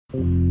Twin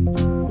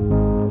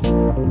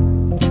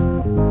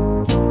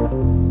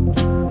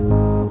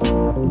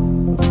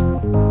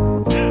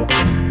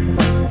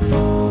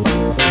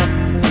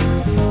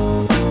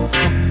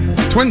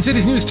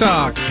Cities News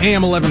Talk,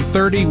 AM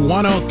 1130,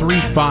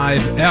 103.5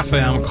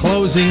 FM,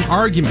 Closing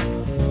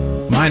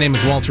Argument. My name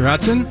is Walter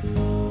Hudson.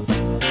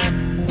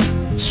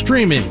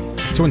 Streaming,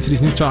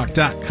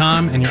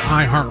 TwinCitiesNewsTalk.com and your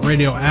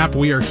iHeartRadio app.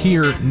 We are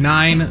here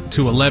 9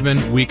 to 11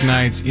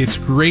 weeknights. It's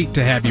great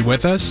to have you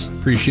with us.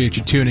 Appreciate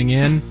you tuning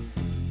in.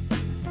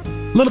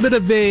 A little bit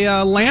of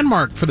a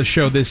landmark for the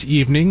show this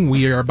evening.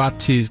 We are about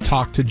to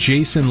talk to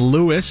Jason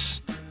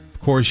Lewis.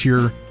 Of course,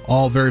 you're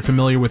all very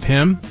familiar with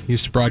him. He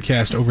used to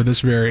broadcast over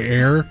this very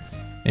air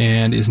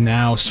and is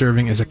now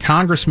serving as a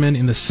congressman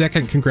in the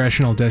 2nd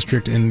Congressional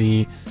District in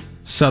the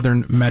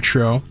Southern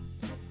Metro.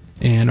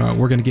 And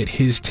we're going to get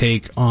his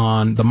take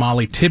on the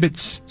Molly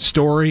Tibbetts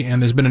story.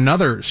 And there's been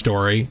another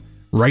story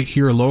right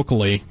here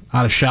locally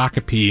out of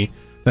Shakopee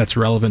that's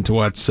relevant to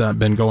what's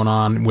been going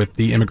on with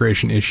the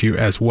immigration issue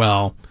as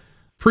well.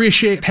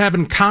 Appreciate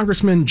having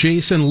Congressman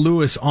Jason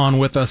Lewis on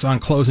with us on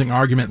Closing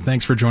Argument.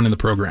 Thanks for joining the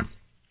program.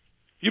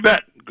 You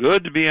bet.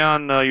 Good to be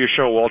on your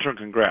show, Walter, and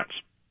congrats.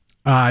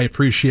 I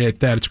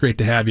appreciate that. It's great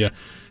to have you.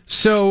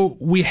 So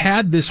we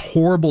had this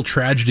horrible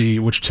tragedy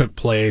which took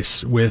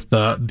place with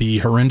the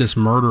horrendous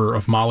murder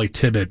of Molly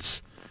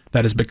Tibbetts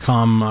that has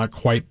become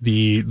quite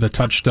the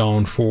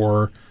touchstone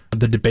for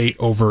the debate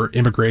over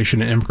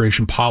immigration and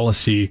immigration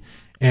policy.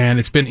 And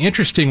it's been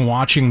interesting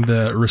watching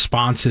the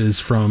responses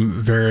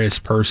from various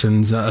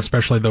persons,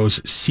 especially those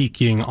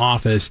seeking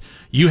office.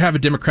 You have a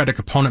Democratic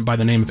opponent by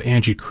the name of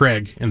Angie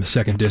Craig in the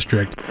 2nd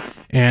District,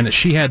 and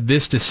she had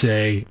this to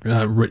say,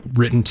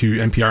 written to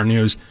NPR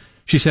News.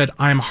 She said,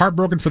 "I am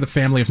heartbroken for the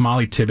family of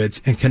Molly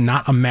Tibbetts and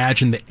cannot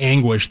imagine the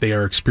anguish they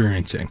are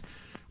experiencing.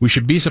 We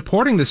should be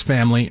supporting this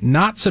family,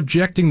 not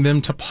subjecting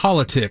them to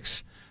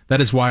politics. That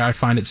is why I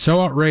find it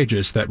so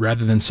outrageous that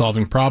rather than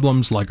solving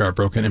problems like our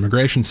broken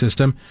immigration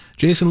system,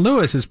 Jason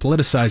Lewis is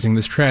politicizing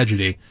this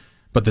tragedy.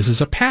 But this is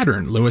a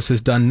pattern. Lewis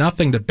has done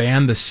nothing to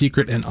ban the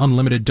secret and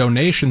unlimited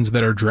donations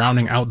that are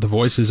drowning out the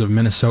voices of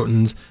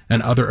Minnesotans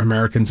and other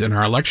Americans in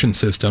our election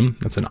system."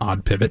 That's an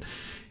odd pivot.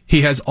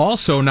 He has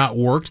also not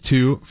worked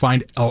to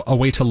find a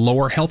way to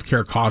lower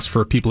healthcare costs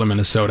for people in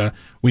Minnesota.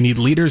 We need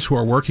leaders who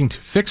are working to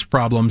fix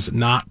problems,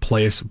 not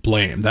place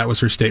blame. That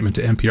was her statement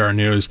to NPR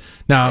News.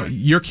 Now,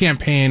 your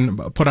campaign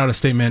put out a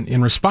statement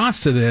in response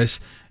to this.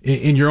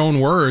 In your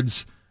own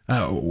words,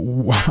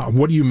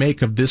 what do you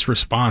make of this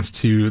response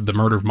to the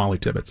murder of Molly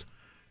Tibbetts?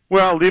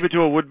 Well, leave it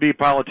to a would-be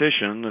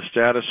politician, a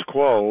status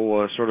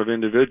quo sort of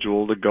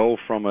individual, to go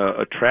from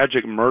a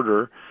tragic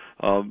murder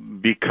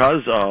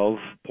because of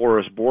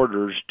porous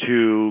borders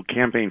to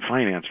campaign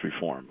finance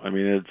reform. I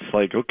mean, it's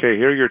like, okay,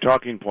 here are your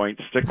talking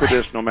points. Stick with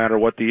this no matter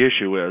what the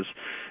issue is.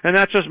 And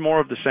that's just more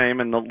of the same.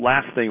 And the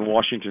last thing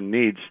Washington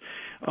needs,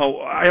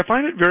 I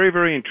find it very,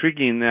 very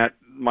intriguing that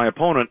my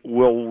opponent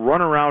will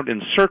run around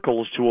in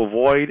circles to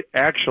avoid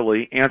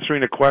actually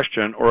answering a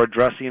question or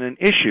addressing an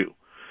issue.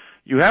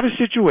 You have a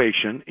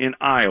situation in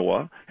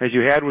Iowa, as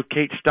you had with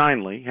Kate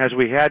Steinle, as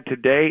we had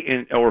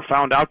today or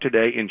found out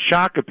today in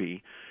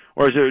Shakopee,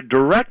 or as a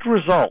direct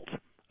result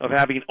of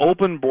having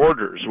open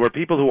borders where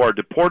people who are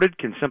deported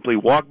can simply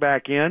walk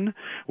back in,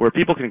 where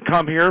people can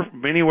come here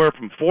from anywhere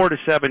from 4 to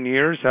 7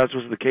 years, as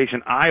was the case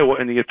in Iowa,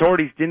 and the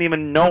authorities didn't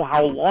even know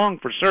how long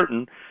for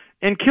certain,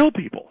 and kill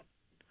people.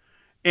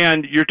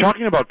 And you're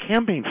talking about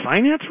campaign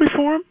finance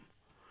reform?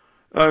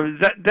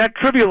 That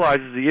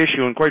trivializes the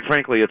issue, and quite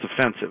frankly, it's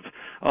offensive.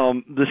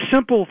 The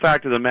simple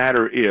fact of the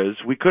matter is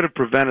we could have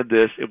prevented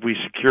this if we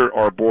secure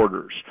our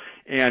borders.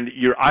 And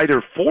you're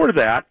either for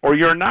that or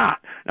you're not.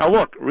 Now,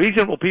 look,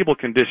 reasonable people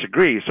can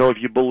disagree. So if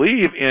you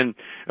believe in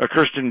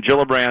Kirsten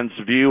Gillibrand's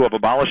view of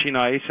abolishing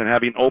ICE and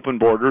having open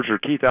borders, or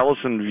Keith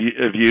Ellison's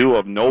view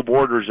of no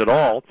borders at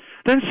all,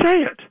 then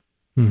say it.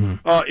 Mm-hmm.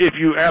 If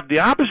you have the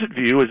opposite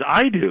view, as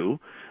I do,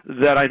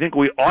 that I think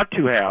we ought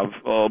to have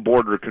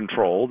border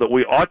control, that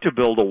we ought to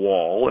build a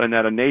wall, and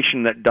that a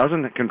nation that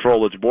doesn't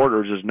control its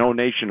borders is no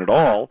nation at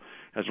all,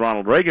 as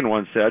Ronald Reagan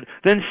once said,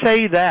 then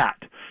say that.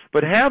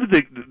 But have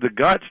the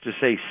guts to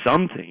say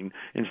something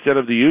instead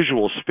of the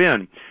usual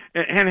spin.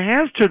 And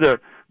as to the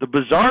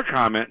bizarre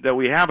comment that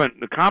we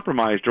haven't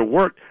compromised or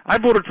worked, I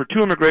voted for 2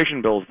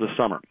 immigration bills this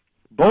summer,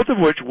 both of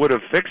which would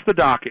have fixed the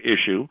DACA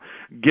issue,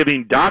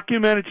 giving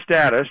documented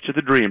status to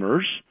the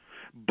Dreamers,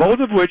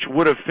 both of which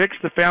would have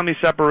fixed the family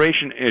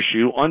separation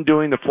issue,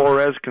 undoing the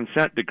Flores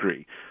consent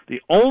decree. The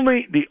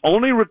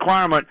only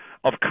requirement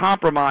of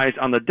compromise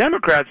on the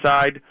Democrat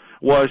side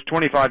was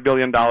 $25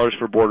 billion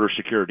for border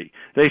security.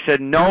 They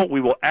said, no,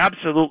 we will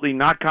absolutely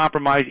not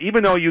compromise,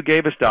 even though you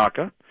gave us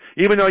DACA,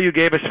 even though you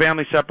gave us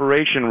family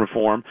separation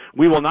reform,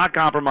 we will not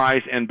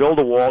compromise and build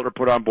a wall or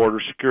put on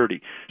border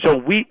security. So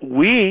we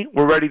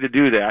were ready to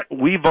do that.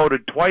 We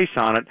voted twice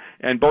on it,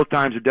 and both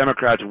times the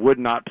Democrats would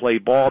not play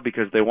ball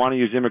because they want to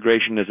use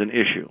immigration as an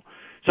issue.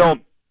 So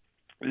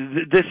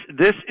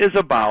this is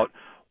about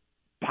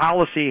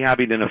policy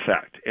having an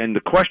effect. And the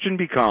question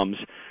becomes,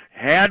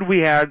 Had we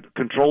had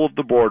control of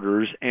the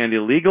borders and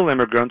illegal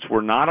immigrants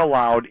were not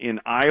allowed in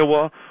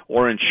Iowa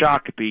or in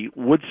Shakopee,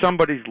 would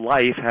somebody's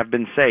life have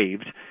been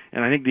saved?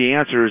 And I think the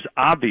answer is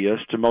obvious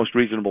to most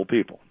reasonable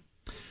people.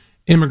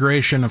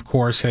 Immigration, of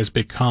course, has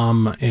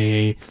become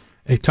a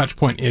touch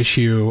point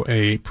issue,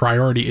 a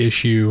priority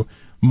issue,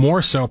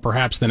 more so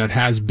perhaps than it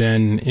has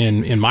been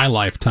in my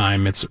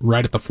lifetime. It's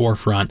right at the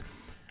forefront.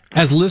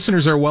 As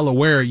listeners are well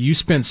aware, you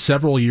spent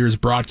several years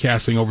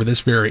broadcasting over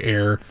this very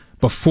air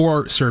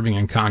before serving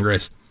in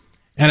Congress.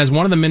 And as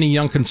one of the many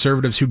young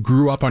conservatives who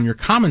grew up on your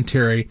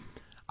commentary,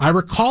 I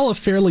recall a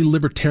fairly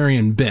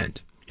libertarian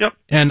bent. Yep.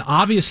 And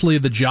obviously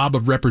the job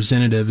of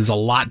representative is a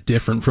lot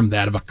different from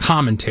that of a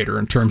commentator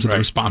in terms of the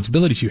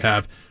responsibilities you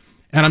have.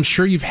 And I'm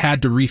sure you've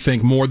had to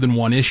rethink more than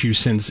one issue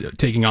since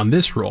taking on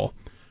this role.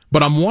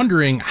 But I'm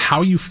wondering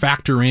how you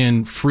factor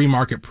in free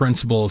market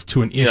principles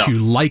to an issue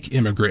like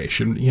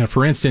immigration. You know,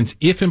 for instance,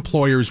 if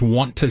employers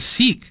want to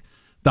seek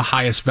the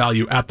highest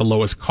value at the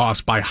lowest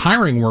cost by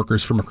hiring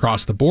workers from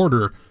across the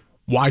border,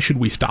 why should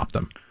we stop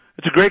them?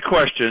 It's a great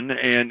question,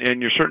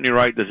 and you're certainly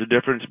right. There's a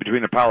difference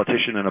between a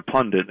politician and a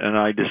pundit, and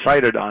I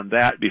decided on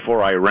that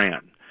before I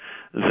ran.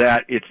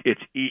 That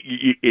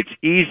it's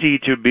easy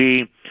to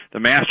be the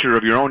master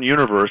of your own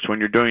universe when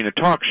you're doing a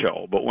talk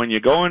show, but when you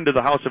go into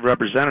the House of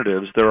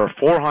Representatives, there are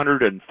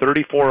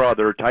 434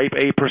 other Type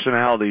A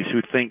personalities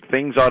who think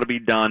things ought to be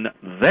done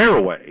their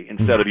way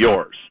instead of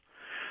yours.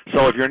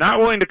 So if you're not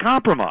willing to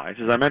compromise,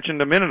 as I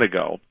mentioned a minute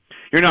ago,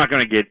 you're not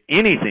going to get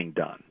anything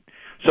done.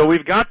 So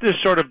we've got this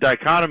sort of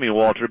dichotomy,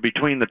 Walter,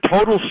 between the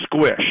total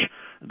squish,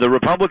 the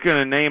Republican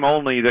in name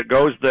only that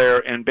goes there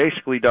and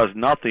basically does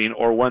nothing,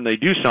 or when they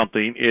do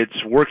something,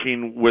 it's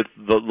working with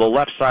the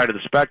left side of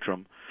the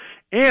spectrum,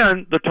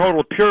 and the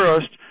total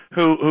purist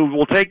who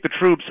will take the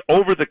troops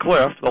over the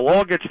cliff. They'll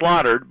all get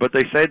slaughtered, but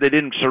they say they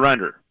didn't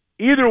surrender.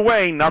 Either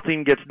way,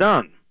 nothing gets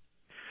done.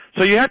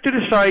 So you have to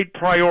decide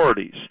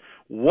priorities.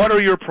 What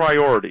are your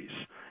priorities?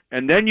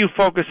 And then you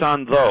focus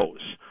on those,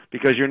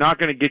 because you're not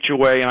going to get your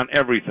way on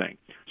everything.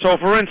 So,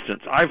 for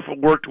instance, I've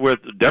worked with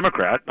a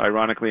Democrat,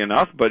 ironically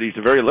enough, but he's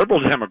a very liberal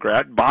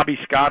Democrat, Bobby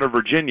Scott of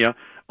Virginia,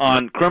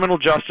 on criminal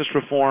justice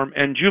reform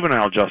and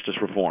juvenile justice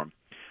reform.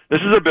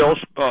 This is a bill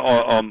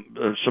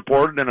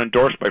supported and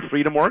endorsed by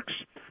FreedomWorks,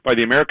 by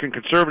the American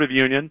Conservative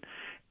Union,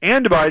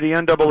 and by the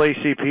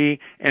NAACP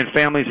and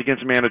Families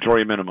Against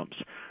Mandatory Minimums.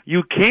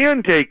 You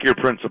can take your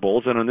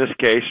principles, and in this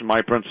case,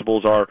 my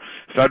principles are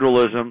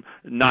federalism.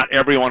 Not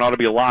everyone ought to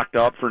be locked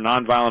up for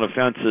nonviolent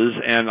offenses,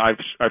 and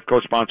I've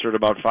co-sponsored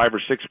about 5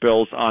 or 6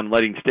 bills on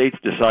letting states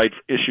decide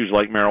issues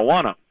like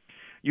marijuana.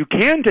 You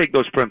can take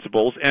those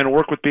principles and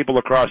work with people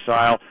across the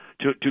aisle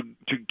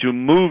to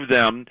move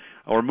them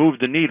or move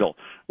the needle.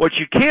 What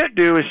you can't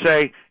do is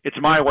say it's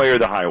my way or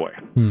the highway.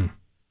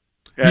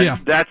 And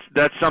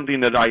that's something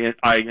that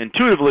I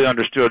intuitively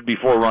understood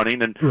before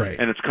running, and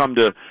it's come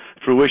to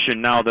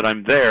fruition now that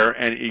I'm there,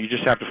 and you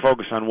just have to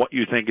focus on what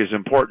you think is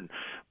important.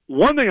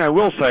 One thing I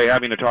will say,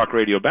 having a talk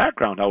radio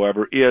background,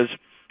 however, is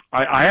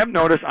I have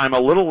noticed I'm a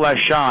little less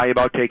shy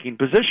about taking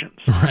positions.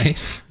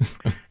 Right.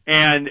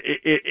 And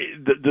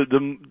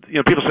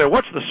people say,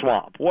 what's the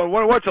swamp?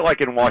 What's it like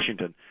in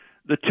Washington?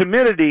 The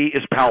timidity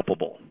is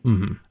palpable.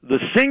 Mm-hmm. The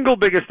single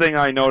biggest thing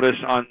I notice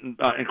on,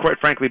 and quite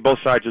frankly, both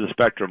sides of the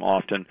spectrum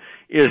often,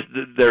 is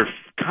their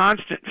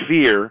constant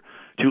fear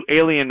to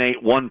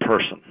alienate one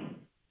person.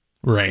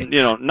 Right.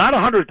 You know, not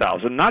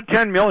 100,000, not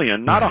 10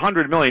 million, not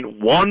 100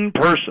 million, one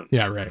person.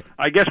 Yeah, right.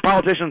 I guess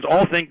politicians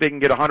all think they can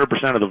get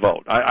 100% of the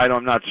vote.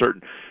 I'm not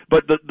certain.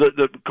 But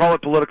the call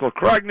it political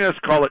correctness,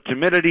 call it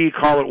timidity,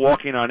 call it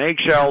walking on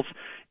eggshells.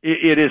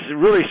 It is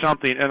really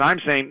something, and I'm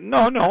saying, no,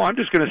 I'm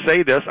just going to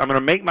say this. I'm going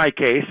to make my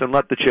case and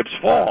let the chips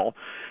fall.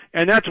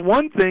 And that's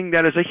one thing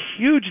that is a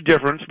huge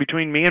difference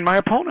between me and my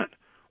opponent.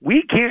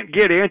 We can't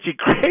get Nancy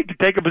Craig to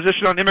take a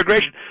position on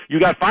immigration. You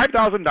got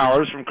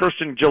 $5,000 from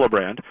Kirsten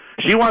Gillibrand.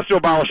 She wants to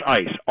abolish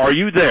ICE. Are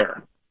you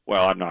there?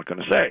 Well, I'm not going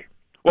to say.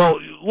 Well,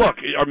 look,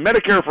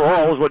 Medicare for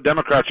all is what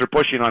Democrats are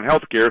pushing on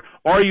health care.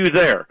 Are you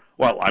there?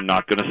 Well, I'm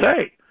not going to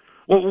say.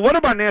 Well, what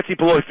about Nancy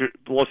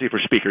Pelosi for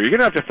Speaker? You're going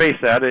to have to face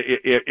that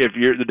if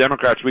you're the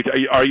Democrats.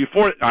 Are you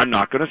for it? I'm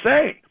not going to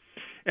say.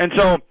 And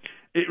so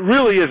it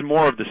really is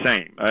more of the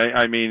same.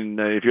 I mean,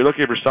 if you're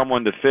looking for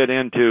someone to fit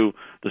into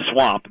the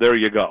swamp, there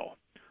you go.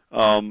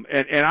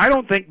 And I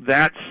don't think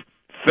that's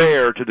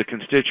fair to the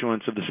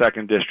constituents of the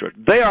 2nd District.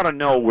 They ought to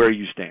know where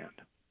you stand.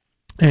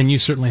 And you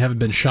certainly haven't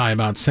been shy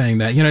about saying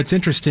that. You know, it's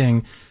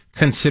interesting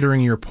considering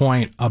your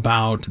point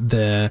about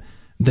the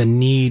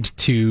need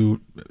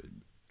to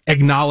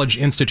acknowledge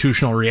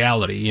institutional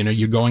reality. You know,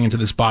 you're going into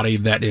this body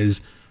that is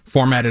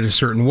formatted a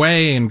certain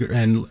way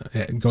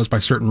and goes by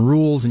certain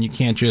rules, and you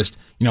can't just,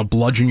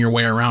 bludgeon your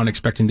way around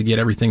expecting to get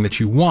everything that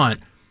you want.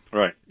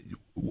 Right.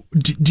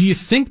 Do you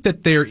think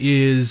that there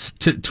is,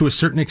 to a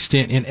certain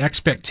extent, an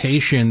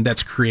expectation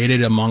that's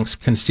created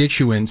amongst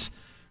constituents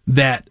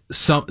that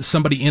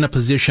somebody in a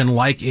position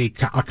like a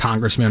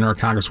congressman or a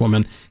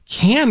congresswoman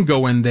can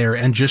go in there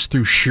and just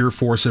through sheer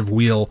force of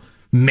will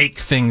make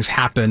things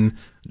happen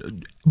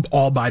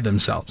all by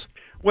themselves?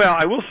 Well,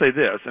 I will say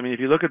this. I mean, if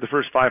you look at the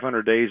first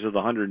 500 days of the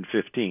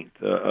 115th,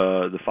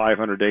 the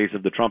 500 days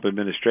of the Trump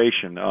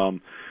administration,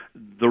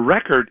 the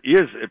record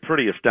is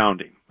pretty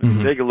astounding. If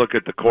you take a look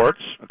at the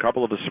courts, a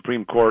couple of the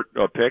Supreme Court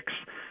picks,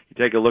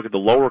 you take a look at the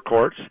lower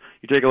courts,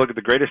 you take a look at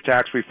the greatest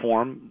tax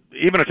reform,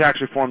 even a tax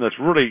reform that's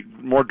really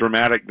more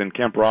dramatic than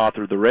Kemp-Roth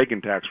or the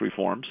Reagan tax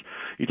reforms.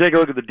 You take a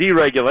look at the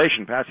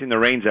deregulation, passing the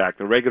REINS Act,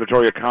 the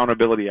Regulatory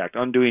Accountability Act,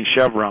 undoing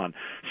Chevron,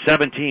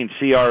 17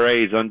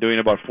 CRAs, undoing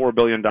about $4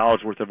 billion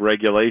worth of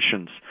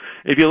regulations.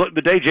 If you look,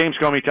 the day James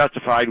Comey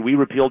testified, we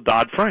repealed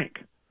Dodd-Frank.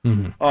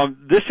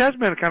 This has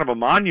been kind of a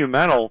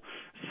monumental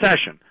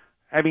session.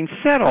 Having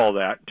said all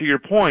that, to your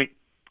point,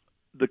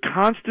 the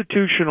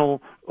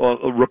constitutional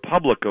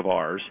republic of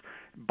ours,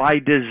 by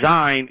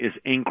design, is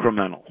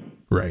incremental.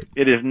 Right.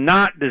 It is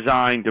not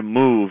designed to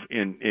move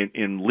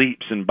in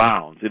leaps and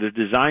bounds. It is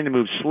designed to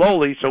move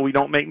slowly so we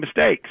don't make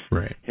mistakes.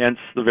 Right. Hence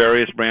the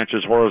various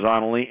branches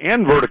horizontally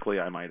and vertically,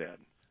 I might add.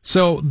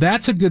 So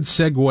that's a good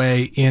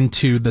segue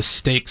into the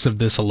stakes of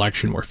this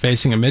election. We're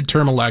facing a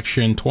midterm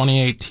election,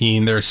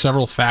 2018. There are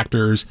several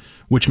factors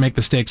which make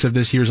the stakes of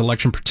this year's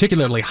election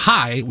particularly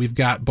high. We've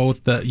got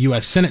both the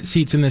U.S. Senate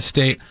seats in this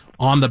state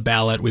on the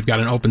ballot. We've got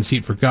an open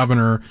seat for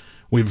governor.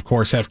 We, of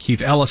course, have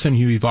Keith Ellison,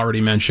 who you've already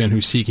mentioned,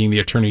 who's seeking the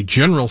attorney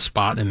general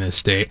spot in this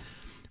state.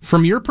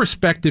 From your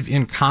perspective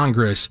in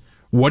Congress,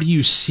 what do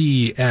you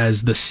see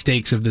as the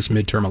stakes of this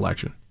midterm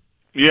election?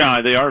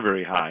 Yeah, they are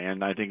very high,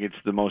 and I think it's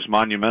the most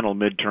monumental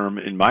midterm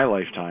in my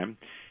lifetime.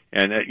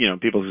 And,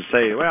 people just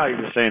say, well,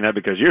 you're just saying that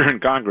because you're in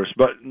Congress.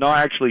 But no,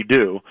 I actually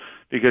do,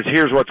 because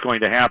here's what's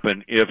going to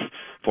happen if,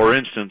 for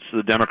instance,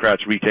 the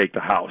Democrats retake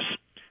the House.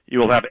 You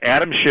will have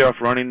Adam Schiff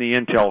running the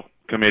Intel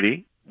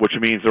Committee, which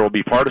means there will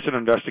be partisan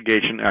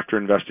investigation after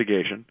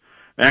investigation.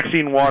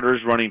 Maxine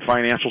Waters running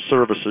Financial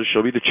Services.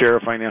 She'll be the chair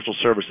of Financial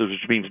Services,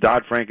 which means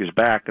Dodd-Frank is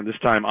back, and this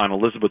time on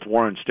Elizabeth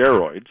Warren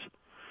steroids.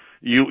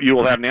 You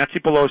will have Nancy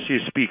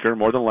Pelosi as Speaker,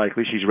 more than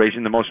likely. She's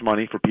raising the most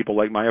money for people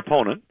like my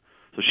opponent,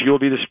 so she will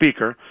be the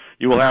Speaker.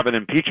 You will have an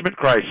impeachment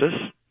crisis.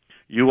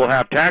 You will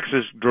have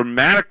taxes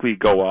dramatically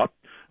go up,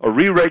 a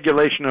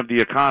re-regulation of the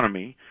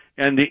economy,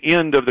 and the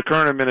end of the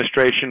current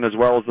administration as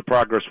well as the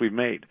progress we've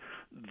made.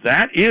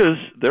 That is,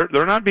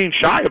 they're not being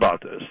shy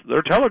about this.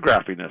 They're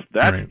telegraphing this.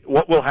 That's right.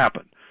 What will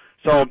happen.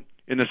 So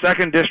in the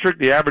 2nd District,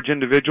 the average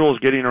individual is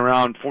getting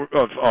around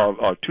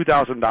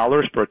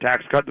 $2,000 for a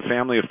tax cut. The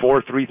family of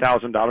four,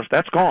 $3,000.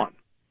 That's gone.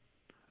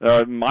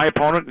 My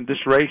opponent in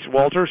this race,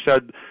 Walter,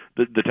 said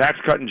that the Tax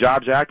Cut and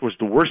Jobs Act was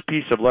the worst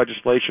piece of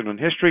legislation in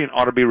history and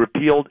ought to be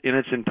repealed in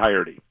its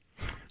entirety.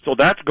 So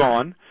that's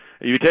gone.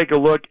 You take a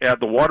look at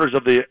the Waters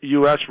of the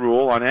U.S.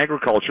 rule on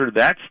agriculture,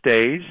 that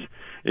stays.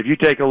 If you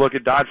take a look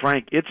at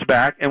Dodd-Frank, it's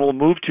back, and we'll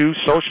move to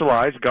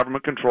socialized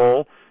government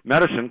control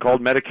medicine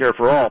called Medicare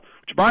for All,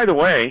 which, by the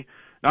way,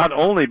 not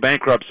only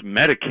bankrupts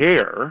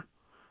Medicare,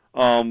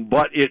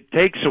 but it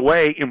takes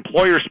away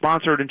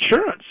employer-sponsored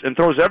insurance and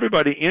throws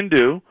everybody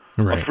into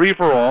a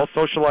free-for-all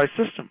socialized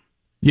system.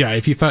 Yeah,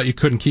 if you thought you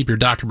couldn't keep your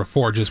doctor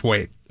before, just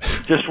wait.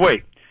 Just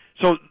wait.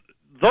 So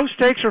those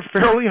stakes are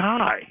fairly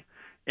high.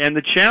 And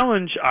the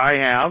challenge I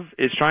have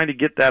is trying to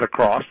get that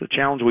across. The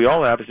challenge we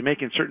all have is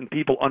making certain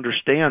people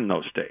understand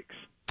those stakes.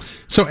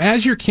 So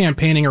as you're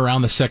campaigning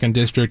around the 2nd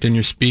District and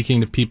you're speaking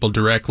to people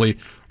directly,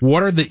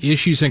 what are the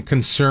issues and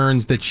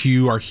concerns that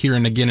you are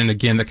hearing again and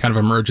again that kind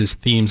of emerge as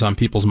themes on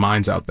people's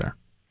minds out there?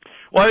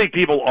 Well, I think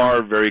people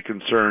are very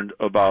concerned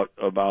about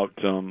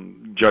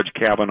Judge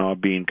Kavanaugh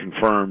being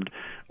confirmed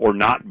or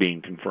not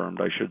being confirmed,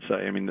 I should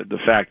say. I mean, the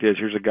fact is,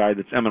 here's a guy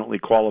that's eminently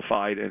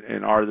qualified,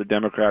 and are the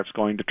Democrats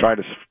going to try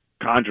to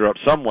conjure up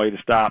some way to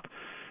stop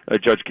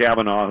Judge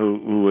Kavanaugh,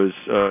 who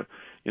was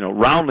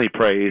roundly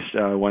praised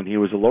when he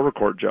was a lower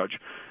court judge.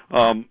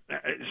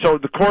 So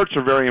the courts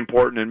are very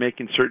important in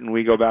making certain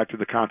we go back to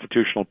the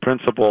constitutional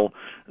principle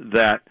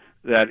that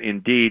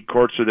indeed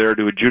courts are there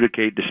to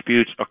adjudicate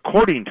disputes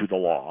according to the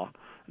law,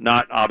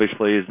 not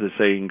obviously, as the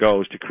saying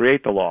goes, to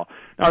create the law.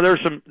 Now there's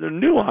some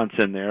nuance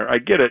in there, I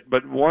get it,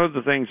 but one of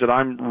the things that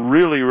I'm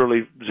really,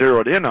 really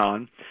zeroed in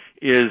on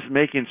is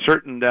making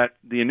certain that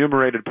the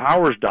enumerated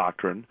powers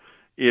doctrine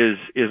is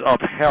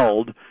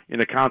upheld in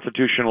a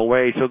constitutional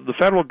way, so the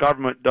federal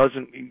government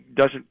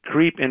doesn't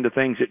creep into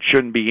things it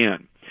shouldn't be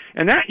in.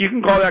 And that, you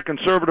can call that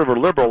conservative or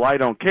liberal, I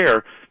don't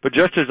care, but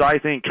just as I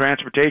think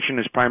transportation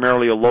is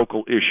primarily a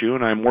local issue,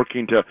 and I'm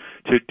working to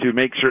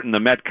make certain the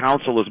Met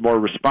Council is more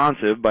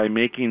responsive by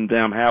making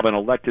them have an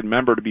elected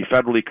member to be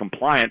federally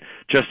compliant,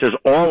 just as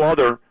all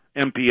other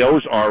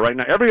MPOs are right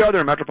now. Every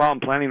other metropolitan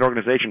planning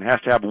organization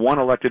has to have one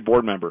elected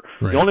board member.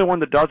 Right. The only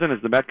one that doesn't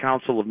is the Met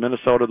Council of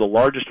Minnesota, the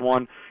largest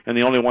one, and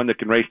the only one that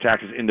can raise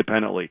taxes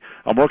independently.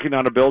 I'm working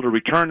on a bill to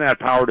return that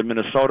power to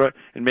Minnesota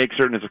and make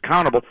certain it's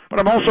accountable, but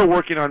I'm also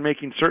working on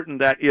making certain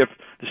that if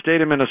the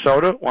state of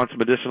Minnesota wants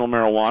medicinal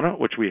marijuana,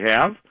 which we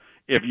have,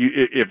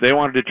 if they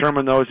want to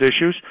determine those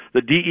issues,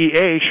 the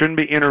DEA shouldn't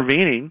be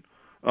intervening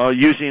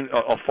using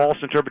a false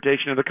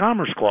interpretation of the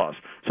Commerce Clause.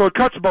 So it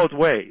cuts both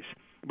ways.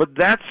 But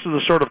that's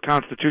the sort of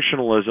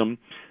constitutionalism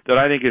that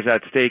I think is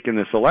at stake in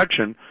this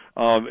election.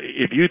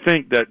 If you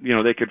think that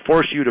they could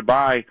force you to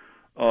buy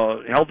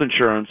health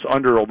insurance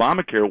under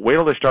Obamacare, wait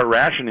till they start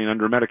rationing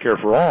under Medicare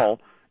for All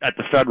at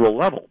the federal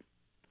level.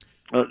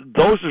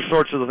 Those are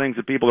sorts of the things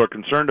that people are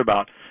concerned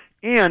about.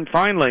 And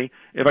finally,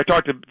 if I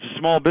talk to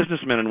small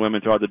businessmen and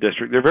women throughout the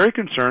district, they're very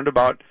concerned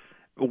about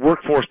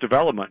workforce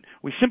development.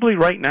 We simply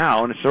right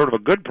now, and it's sort of a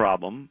good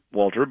problem,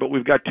 Walter, but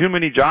we've got too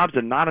many jobs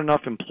and not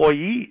enough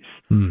employees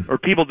or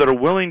people that are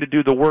willing to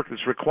do the work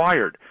that's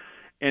required.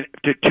 And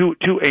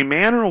to a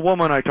man or a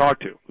woman I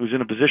talk to who's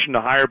in a position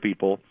to hire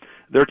people,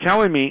 they're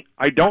telling me,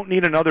 I don't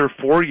need another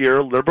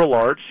 4-year liberal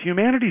arts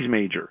humanities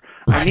major.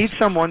 Right. I need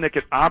someone that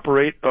can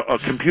operate a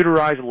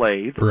computerized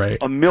lathe, right,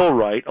 a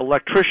millwright,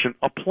 electrician,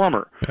 a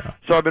plumber. Yeah.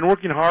 So I've been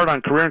working hard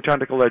on career and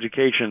technical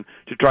education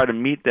to try to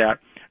meet that.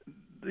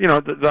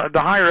 The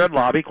higher ed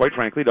lobby, quite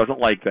frankly, doesn't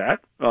like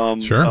that.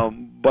 Sure.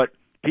 But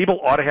people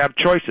ought to have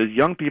choices.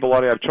 Young people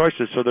ought to have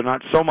choices so they're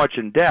not so much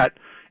in debt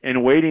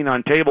and waiting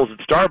on tables at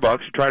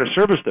Starbucks to try to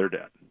service their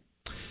debt.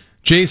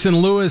 Jason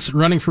Lewis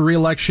running for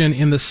re-election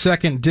in the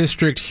 2nd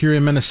District here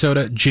in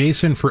Minnesota.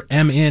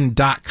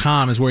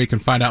 JasonForMN.com is where you can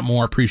find out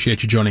more.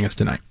 Appreciate you joining us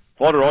tonight.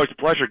 Walter, always a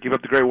pleasure. Keep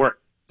up the great work.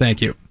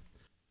 Thank you.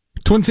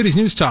 Twin Cities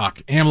News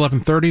Talk, AM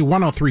 1130,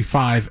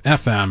 103.5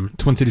 FM,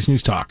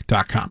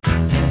 TwinCitiesNewsTalk.com.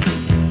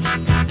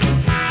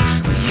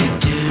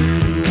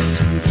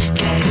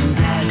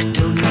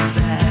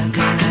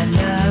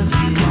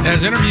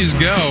 As interviews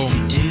go,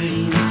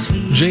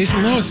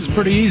 Jason Lewis is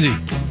pretty easy.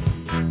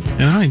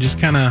 You just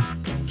kind of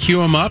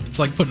cue him up. It's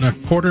like putting a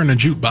quarter in a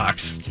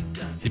jukebox.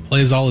 He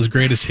plays all his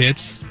greatest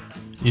hits.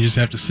 You just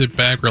have to sit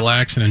back,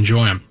 relax, and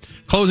enjoy him.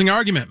 Closing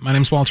argument. My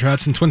name's Walter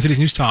Hudson, Twin Cities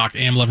News Talk,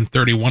 AM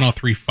 1130,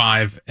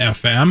 103.5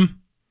 FM.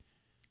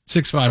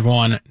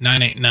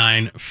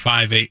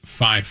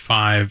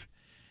 651-989-5855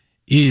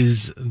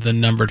 is the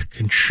number to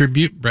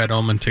contribute. Brett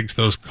Ullman takes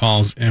those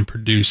calls and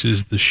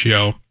produces the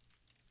show.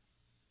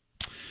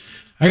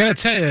 I got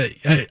to tell you,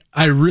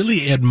 I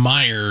really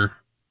admire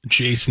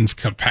Jason's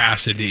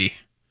capacity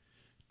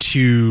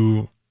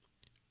to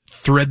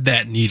thread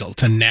that needle,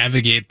 to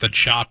navigate the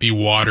choppy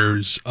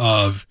waters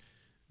of,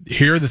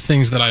 here are the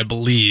things that I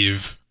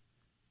believe,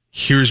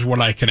 here's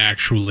what I can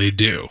actually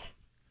do,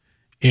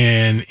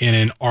 in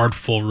an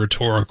artful,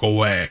 rhetorical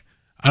way.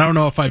 I don't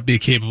know if I'd be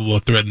capable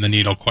of threading the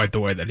needle quite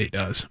the way that he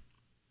does.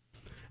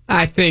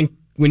 I think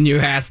when you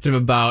asked him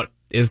about,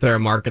 is there a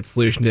market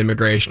solution to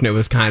immigration, it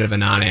was kind of a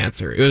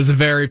non-answer. It was a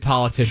very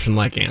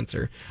politician-like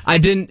answer. I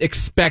didn't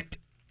expect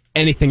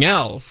anything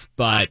else,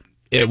 but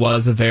it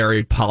was a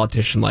very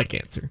politician-like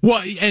answer.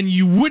 Well, and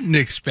you wouldn't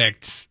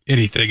expect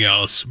anything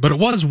else, but it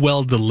was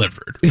well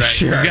delivered. Right?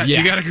 Sure,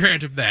 you got to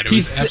grant him that. It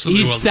was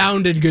absolutely well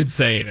sounded good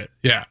saying it.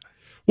 Yeah.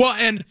 Well,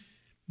 and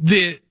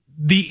the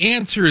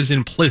answer is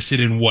implicit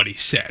in what he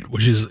said,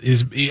 which is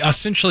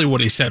essentially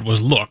what he said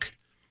was, look,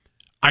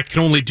 I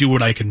can only do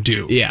what I can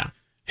do. Yeah.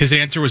 His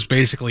answer was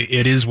basically,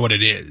 it is what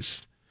it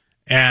is.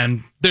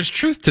 And there's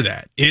truth to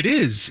that. It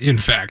is, in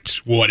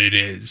fact, what it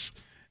is.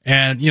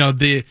 And,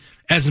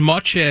 as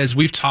much as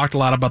we've talked a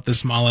lot about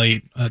this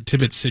Molly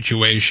Tibbetts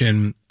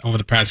situation over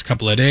the past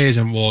couple of days,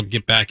 and we'll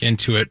get back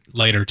into it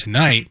later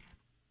tonight,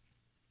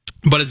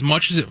 but as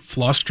much as it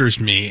flusters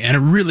me, and it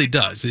really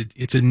does,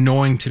 it's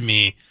annoying to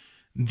me,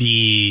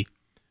 the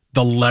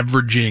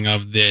leveraging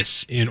of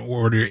this in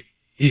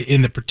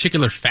the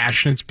particular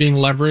fashion it's being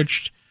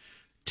leveraged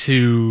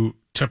to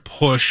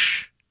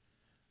push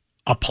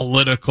a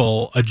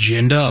political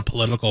agenda, a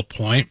political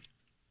point.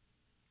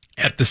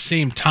 At the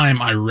same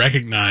time, I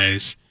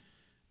recognize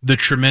the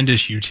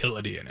tremendous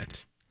utility in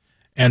it,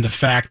 and the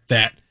fact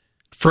that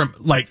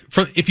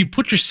if you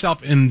put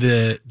yourself in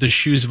the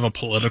shoes of a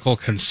political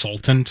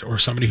consultant or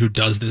somebody who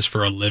does this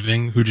for a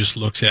living, who just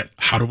looks at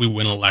how do we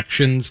win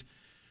elections,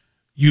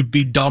 you'd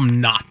be dumb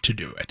not to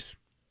do it.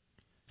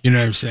 You know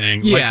what I'm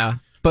saying? Yeah,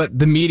 but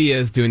the media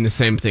is doing the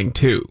same thing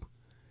too.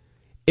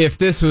 If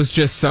this was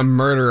just some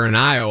murder in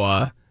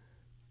Iowa,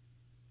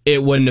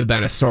 it wouldn't have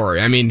been a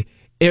story. I mean,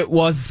 it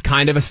was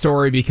kind of a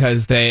story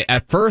because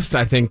at first,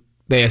 I think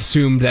they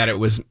assumed that it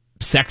was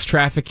sex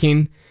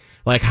trafficking,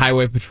 like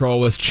Highway Patrol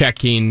was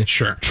checking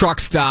truck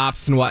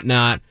stops and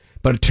whatnot,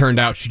 but it turned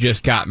out she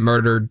just got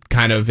murdered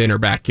kind of in her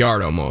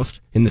backyard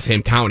almost, in the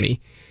same county.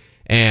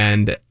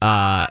 And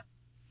now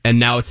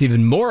it's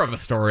even more of a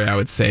story, I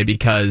would say,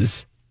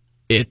 because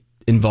it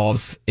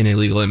involves an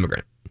illegal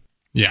immigrant.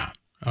 Yeah.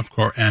 Of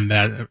course, and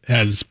that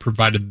has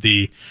provided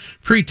the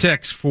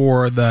pretext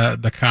for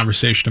the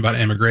conversation about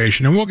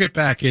immigration, and we'll get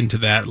back into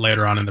that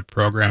later on in the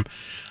program.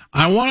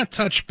 I want to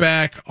touch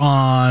back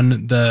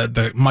on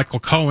the Michael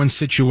Cohen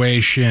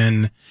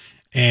situation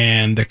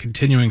and the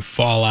continuing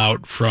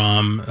fallout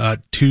from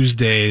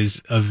Tuesday's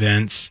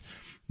events,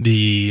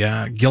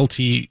 the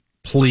guilty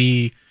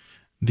plea,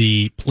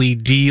 the plea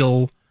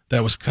deal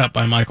that was cut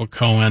by Michael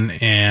Cohen,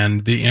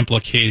 and the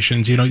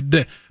implications.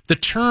 The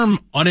term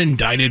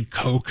unindicted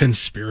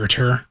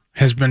co-conspirator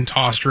has been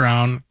tossed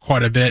around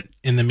quite a bit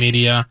in the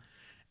media.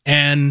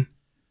 And,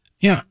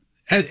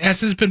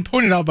 as has been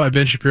pointed out by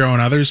Ben Shapiro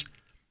and others,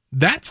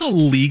 that's a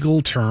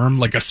legal term,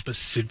 like a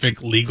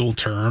specific legal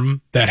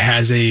term that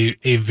has a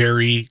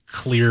very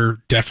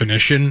clear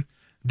definition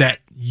that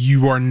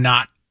you are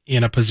not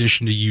in a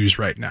position to use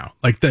right now.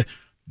 Like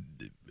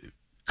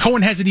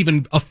Cohen hasn't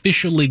even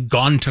officially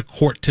gone to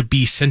court to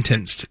be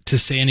sentenced to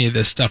say any of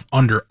this stuff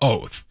under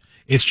oath.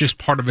 It's just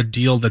part of a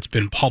deal that's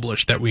been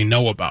published that we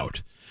know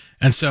about.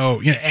 And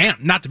so,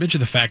 and not to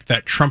mention the fact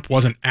that Trump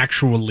wasn't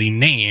actually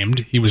named.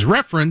 He was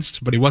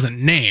referenced, but he wasn't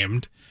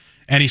named.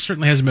 And he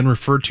certainly hasn't been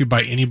referred to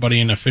by anybody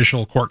in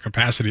official court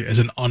capacity as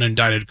an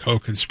unindicted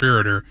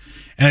co-conspirator.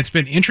 And it's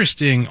been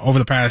interesting over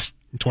the past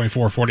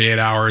 24, 48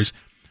 hours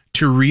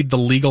to read the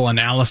legal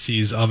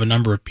analyses of a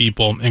number of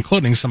people,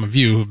 including some of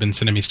you who've been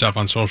sending me stuff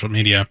on social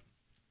media.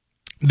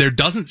 There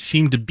doesn't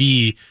seem to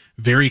be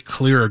very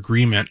clear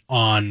agreement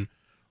on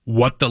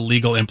what the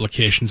legal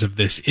implications of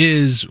this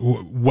is,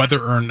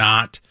 whether or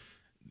not,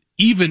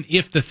 even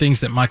if the things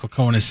that Michael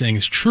Cohen is saying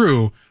is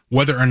true,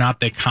 whether or not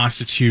they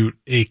constitute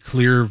a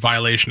clear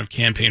violation of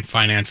campaign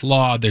finance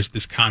law. There's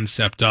this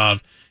concept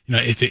of,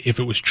 if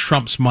it was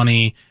Trump's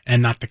money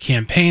and not the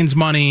campaign's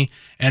money,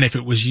 and if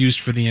it was used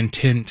for the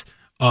intent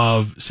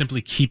of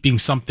simply keeping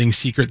something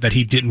secret that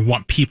he didn't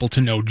want people to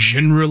know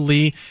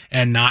generally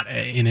and not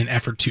in an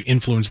effort to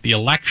influence the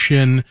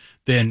election,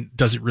 then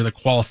does it really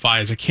qualify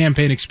as a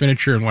campaign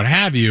expenditure and what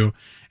have you?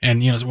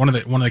 And, one of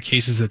the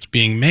cases that's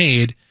being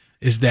made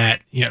is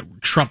that,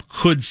 Trump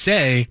could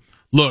say,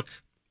 look,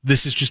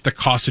 this is just the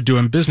cost of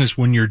doing business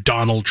when you're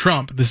Donald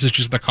Trump. This is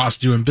just the cost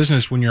of doing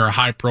business when you're a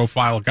high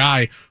profile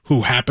guy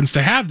who happens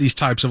to have these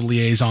types of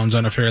liaisons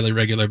on a fairly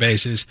regular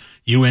basis.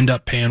 You end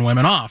up paying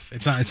women off.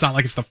 It's not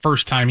like it's the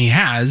first time he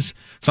has.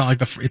 It's not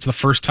like it's the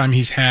first time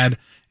he's had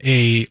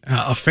a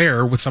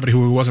affair with somebody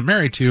who he wasn't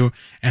married to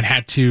and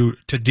had to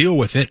deal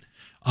with it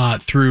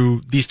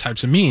through these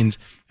types of means.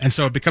 And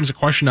so it becomes a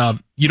question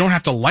of, you don't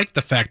have to like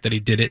the fact that he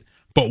did it,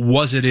 but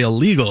was it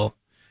illegal?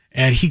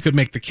 And he could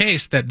make the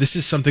case that this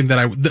is something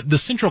that the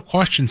central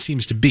question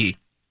seems to be,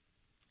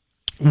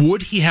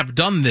 would he have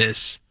done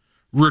this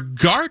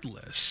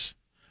regardless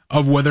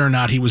of whether or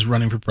not he was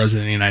running for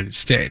president of the United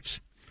States?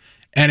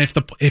 And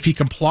if he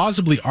can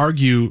plausibly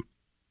argue,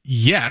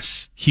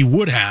 yes, he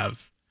would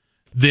have,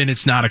 then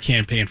it's not a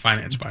campaign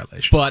finance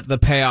violation. But the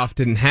payoff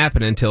didn't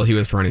happen until he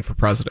was running for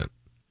president.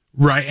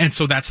 Right. And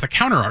so that's the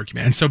counter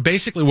argument. And so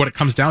basically what it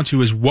comes down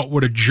to is, what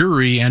would a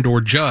jury and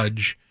or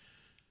judge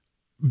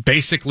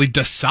basically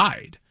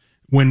decide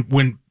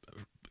when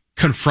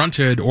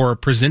confronted or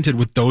presented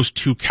with those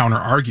two counter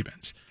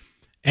arguments?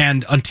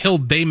 And until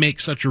they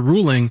make such a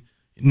ruling,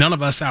 none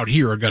of us out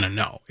here are going to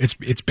know.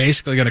 It's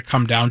basically going to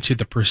come down to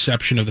the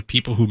perception of the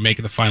people who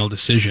make the final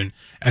decision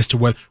as to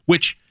whether,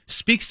 which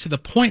speaks to the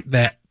point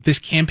that this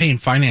campaign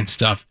finance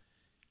stuff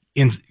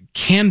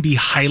can be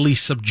highly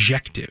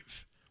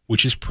subjective,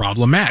 which is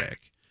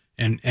problematic,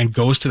 and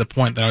goes to the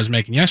point that I was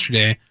making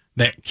yesterday,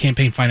 that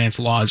campaign finance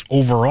laws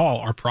overall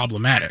are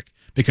problematic,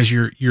 because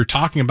you're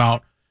talking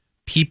about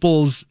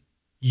people's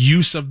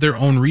use of their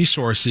own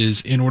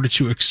resources in order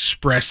to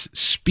express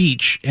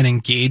speech and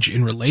engage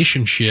in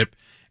relationship.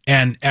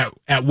 And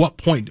at what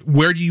point,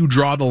 where do you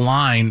draw the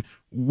line?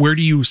 Where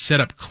do you set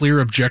up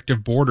clear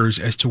objective borders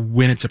as to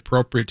when it's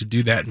appropriate to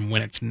do that and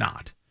when it's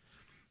not?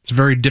 It's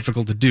very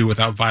difficult to do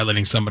without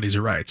violating somebody's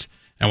rights.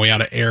 And we ought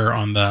to err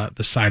on the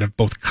side of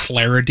both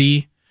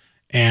clarity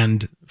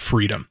and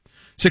freedom.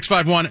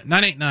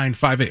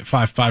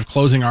 651-989-5855.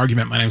 Closing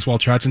argument. My name is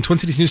Walter Hudson. Twin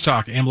Cities News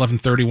Talk, AM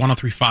 1130,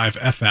 103.5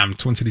 FM,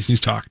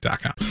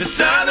 TwinCitiesNewsTalk.com. The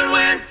southern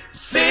wind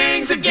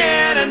sings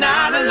again,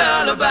 another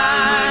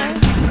lullaby.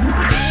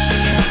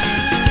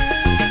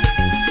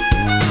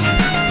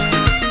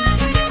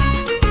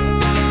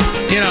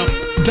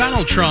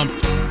 Donald Trump,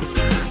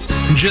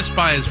 just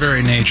by his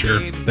very nature,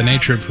 the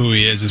nature of who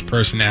he is, his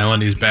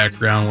personality, his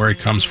background, where he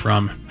comes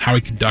from, how he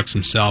conducts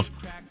himself,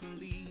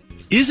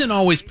 isn't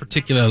always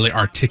particularly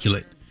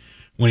articulate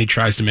when he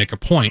tries to make a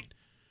point,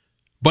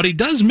 but he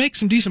does make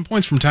some decent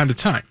points from time to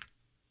time.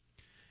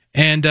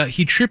 And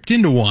he tripped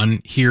into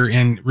one here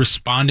in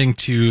responding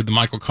to the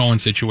Michael Cohen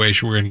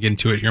situation. We're going to get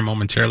into it here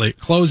momentarily.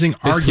 Closing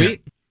argument.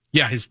 Tweet?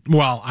 Yeah, I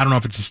don't know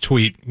if it's his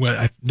tweet.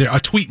 Well, a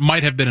tweet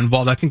might have been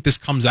involved. I think this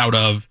comes out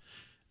of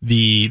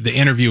the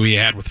interview he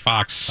had with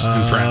Fox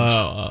and Friends.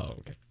 Oh,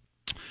 okay.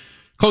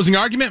 Closing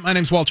argument. My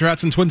name's Walter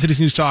Hudson, Twin Cities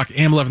News Talk,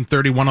 AM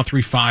 1130,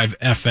 103.5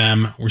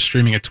 FM. We're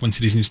streaming at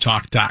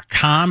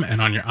TwinCitiesNewsTalk.com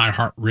and on your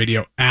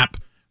iHeartRadio app.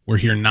 We're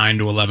here 9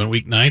 to 11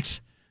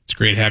 weeknights. It's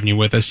great having you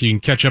with us. You can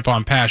catch up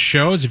on past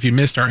shows. If you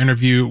missed our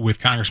interview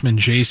with Congressman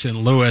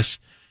Jason Lewis,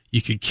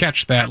 you could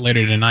catch that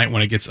later tonight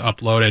when it gets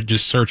uploaded.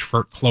 Just search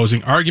for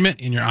Closing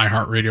Argument in your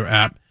iHeartRadio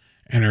app,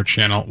 and our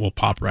channel will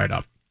pop right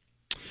up.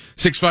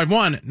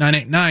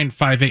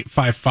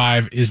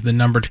 651-989-5855 is the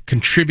number to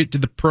contribute to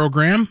the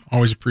program.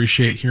 Always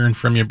appreciate hearing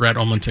from you. Brad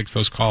Olman takes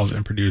those calls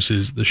and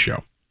produces the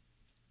show.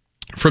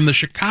 From the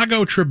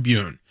Chicago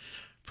Tribune,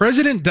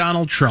 President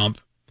Donald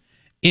Trump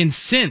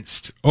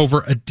incensed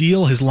over a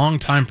deal his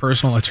longtime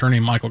personal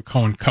attorney Michael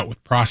Cohen cut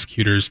with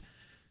prosecutors,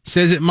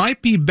 says it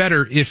might be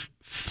better if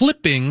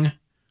flipping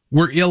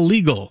were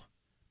illegal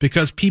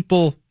because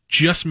people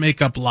just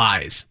make up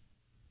lies.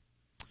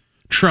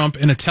 Trump,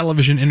 in a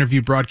television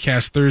interview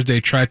broadcast Thursday,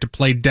 tried to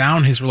play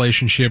down his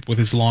relationship with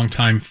his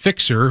longtime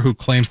fixer, who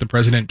claims the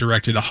president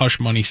directed a hush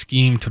money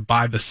scheme to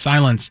buy the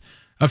silence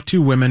of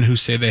two women who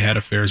say they had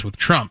affairs with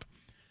Trump.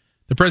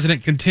 The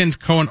president contends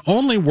Cohen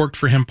only worked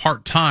for him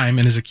part-time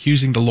and is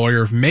accusing the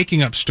lawyer of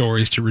making up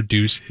stories to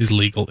reduce his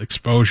legal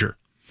exposure.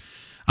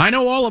 I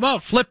know all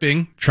about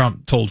flipping,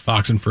 Trump told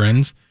Fox and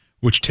Friends,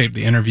 which taped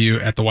the interview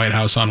at the White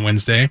House on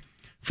Wednesday.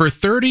 For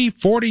 30,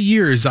 40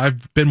 years,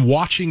 I've been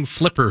watching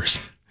flippers.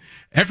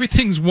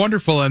 Everything's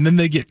wonderful, and then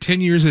they get 10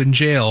 years in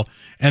jail,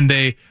 and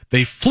they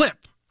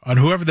flip on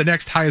whoever the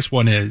next highest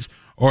one is,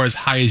 or as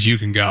high as you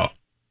can go.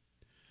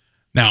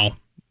 Now,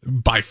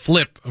 by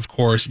flip, of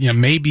course,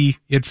 maybe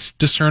it's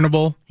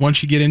discernible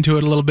once you get into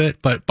it a little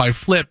bit, but by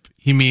flip,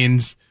 he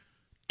means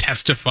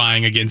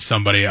testifying against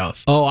somebody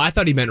else. Oh, I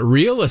thought he meant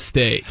real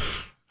estate.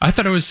 I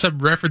thought it was some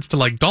reference to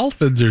like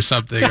dolphins or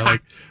something, or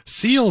like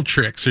seal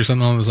tricks or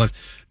something along those lines.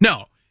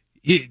 No,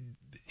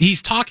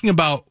 he's talking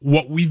about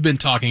what we've been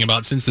talking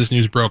about since this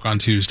news broke on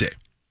Tuesday,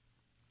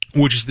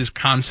 which is this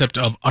concept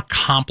of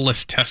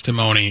accomplice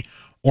testimony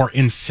or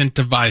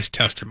incentivized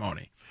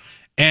testimony.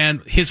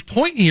 And his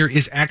point here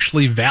is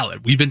actually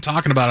valid. We've been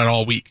talking about it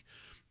all week,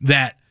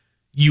 that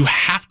you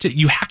have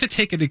to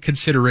take into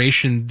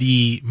consideration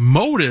the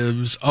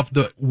motives of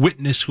the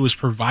witness who is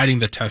providing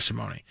the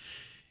testimony.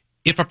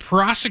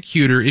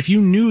 If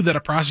you knew that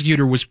a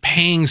prosecutor was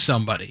paying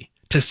somebody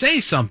to say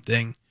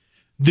something,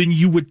 then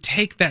you would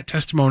take that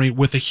testimony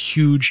with a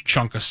huge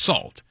chunk of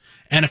salt.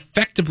 And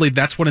effectively,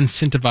 that's what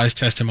incentivized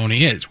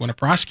testimony is. When a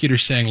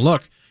prosecutor's saying,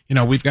 look,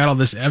 we've got all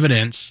this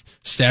evidence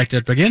stacked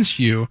up against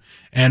you,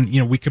 and,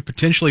 we could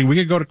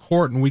go to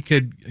court and we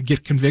could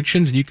get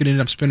convictions and you could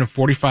end up spending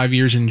 45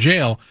 years in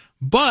jail,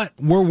 but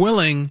we're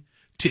willing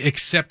to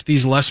accept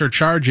these lesser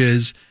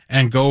charges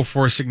and go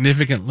for a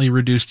significantly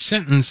reduced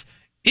sentence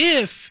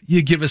if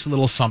you give us a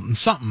little something,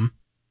 something.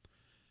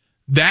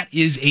 That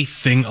is a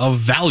thing of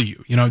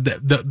value.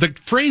 The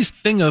phrase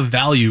thing of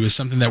value is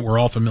something that we're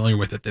all familiar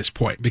with at this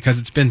point because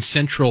it's been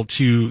central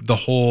to the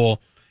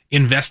whole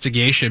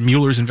investigation,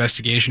 Mueller's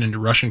investigation into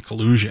Russian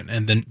collusion,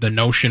 and the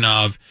notion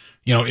of,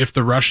 if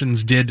the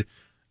Russians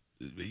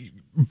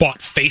bought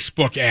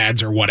Facebook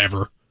ads or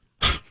whatever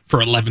for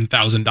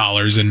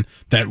 $11,000 and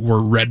that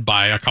were read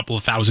by a couple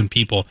of thousand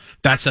people,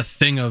 that's a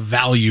thing of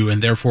value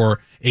and therefore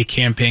a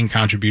campaign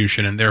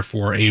contribution and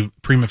therefore a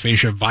prima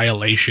facie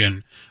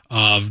violation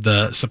of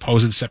the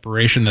supposed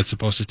separation that's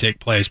supposed to take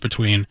place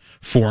between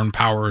foreign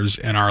powers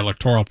and our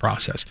electoral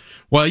process.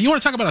 Well, you want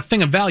to talk about a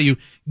thing of value,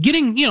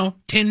 getting,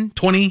 10,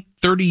 20,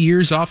 30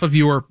 years off of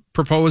your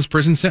proposed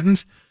prison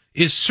sentence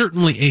is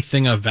certainly a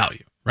thing of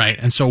value, right?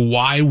 And so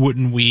why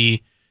wouldn't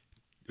we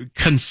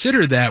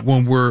consider that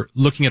when we're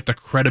looking at the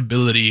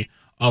credibility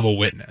of a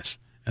witness?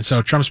 And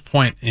so Trump's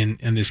point in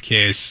this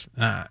case,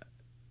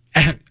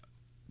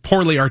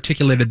 poorly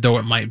articulated though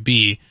it might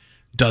be,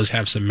 does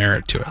have some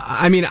merit to it.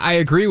 I mean, I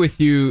agree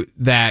with you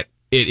that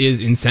it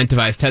is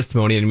incentivized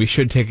testimony and we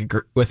should take it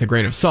with a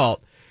grain of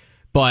salt,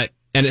 and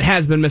it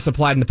has been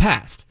misapplied in the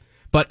past.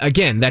 But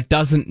again, that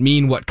doesn't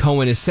mean what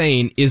Cohen is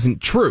saying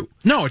isn't true.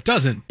 No, it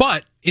doesn't.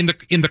 But in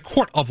the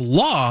court of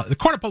law, the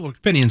court of public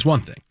opinion is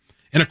one thing.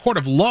 In a court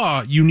of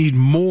law, you need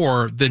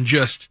more than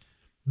just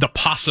the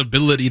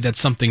possibility that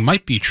something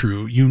might be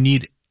true. You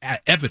need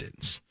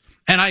evidence.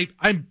 And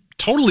I'm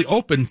totally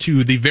open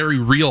to the very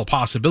real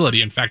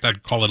possibility, in fact,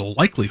 I'd call it a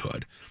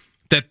likelihood,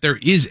 that there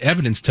is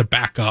evidence to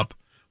back up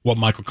what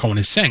Michael Cohen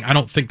is saying. I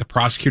don't think the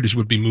prosecutors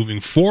would be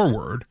moving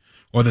forward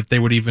or that they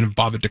would even have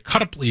bothered to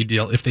cut a plea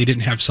deal if they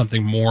didn't have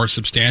something more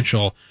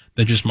substantial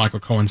than just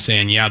Michael Cohen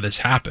saying, yeah, this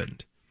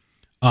happened.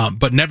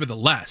 But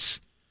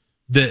nevertheless,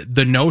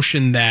 the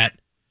notion that,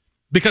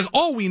 because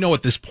all we know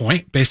at this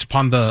point, based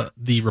upon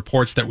the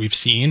reports that we've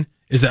seen,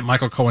 is that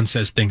Michael Cohen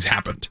says things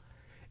happened.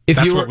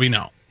 That's what we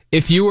know.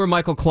 If you were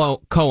Michael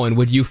Cohen,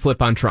 would you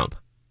flip on Trump?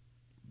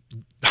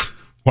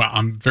 Well,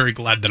 I'm very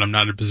glad that I'm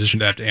not in a position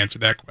to have to answer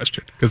that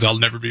question because I'll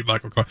never be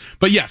Michael Cohen.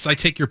 But yes, I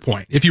take your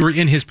point. If you were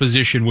in his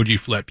position, would you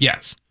flip?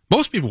 Yes.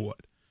 Most people would,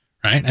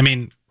 right? I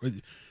mean,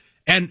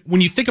 and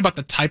when you think about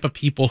the type of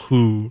people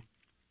who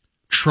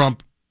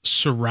Trump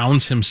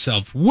surrounds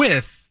himself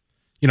with,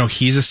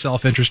 he's a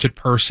self-interested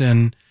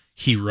person.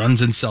 He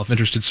runs in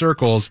self-interested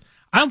circles.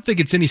 I don't think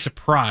it's any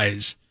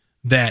surprise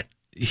that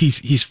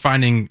he's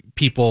finding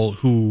people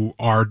who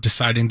are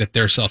deciding that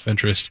their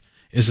self-interest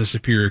is a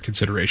superior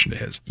consideration to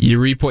his. You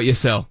reap what you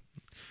sow.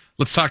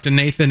 Let's talk to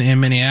Nathan in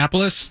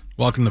Minneapolis.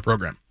 Welcome to the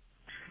program.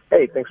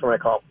 Hey, thanks for my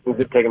call.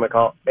 Thanks for taking my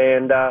call.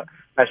 And I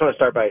just want to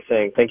start by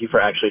saying thank you for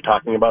actually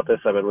talking about this.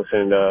 I've been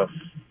listening to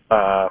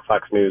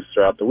Fox News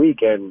throughout the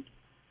week, and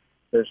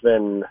there's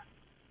been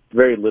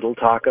very little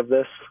talk of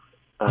this.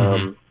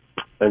 And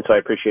so I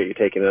appreciate you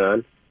taking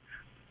it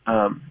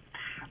on.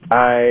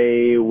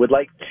 I would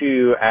like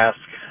to ask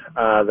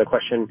the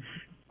question.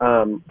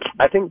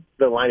 I think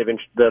the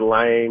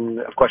line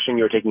of questioning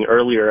you were taking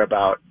earlier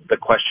about the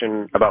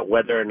question about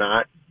whether or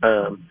not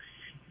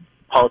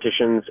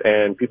politicians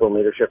and people in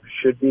leadership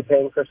should be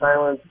paying for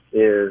silence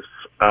is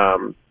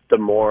the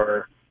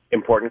more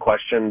important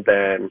question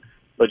than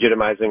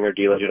legitimizing or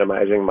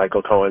delegitimizing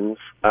Michael Cohen's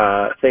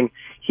thing.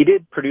 He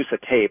did produce a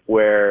tape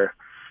where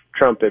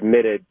Trump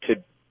admitted to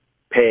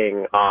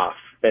paying off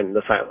in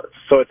the silence.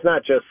 So it's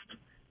not just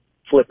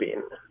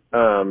flipping.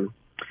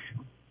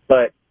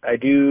 But I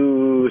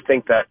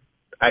think that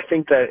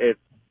it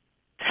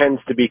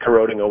tends to be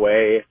corroding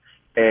away,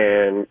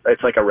 and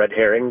it's like a red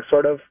herring,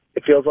 sort of,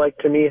 it feels like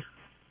to me.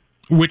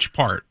 Which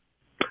part?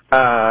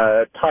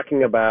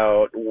 Talking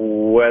about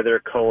whether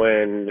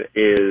Cohen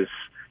is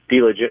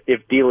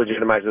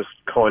delegitimizes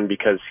Cohen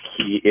because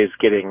he is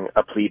getting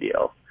a plea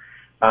deal.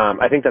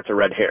 I think that's a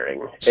red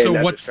herring.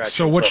 So what's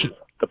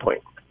the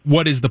point?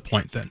 What is the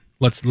point then?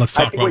 Let's talk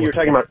I think about what you were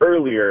talking about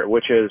earlier,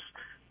 which is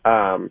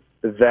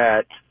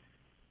that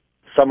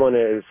someone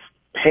is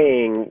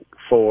paying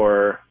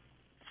for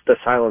the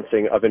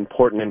silencing of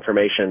important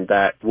information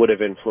that would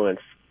have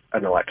influenced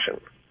an election.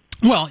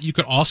 Well, you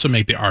could also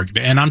make the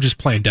argument, and I'm just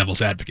playing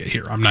devil's advocate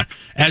here. I'm not,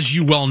 as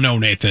you well know,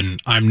 Nathan,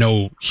 I'm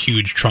no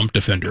huge Trump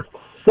defender.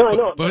 No, I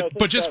know, but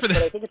I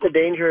think it's a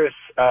dangerous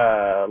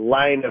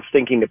line of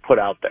thinking to put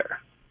out there.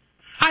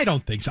 I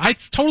don't think so.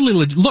 It's totally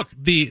look.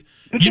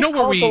 You know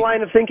where the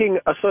line of thinking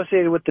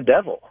associated with the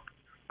devil.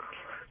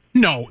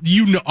 No,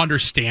 you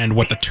understand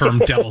what the term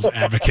devil's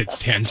advocate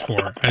stands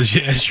for,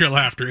 as your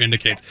laughter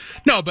indicates.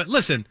 No, but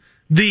listen,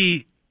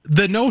 the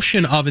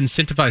notion of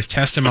incentivized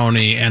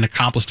testimony and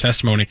accomplice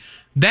testimony,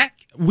 that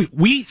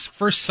we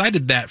first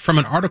cited that from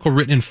an article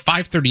written in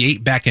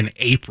 538 back in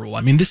April.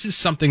 I mean, this is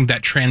something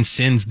that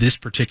transcends this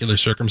particular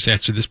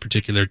circumstance or this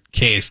particular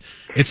case.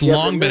 It's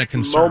long been a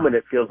concern. At the moment,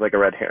 it feels like a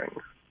red herring.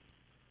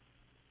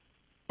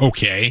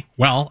 Okay,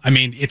 well, I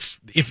mean, it's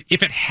if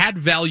it had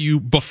value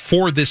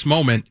before this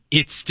moment,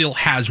 it still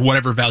has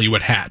whatever value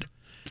it had.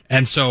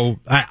 And so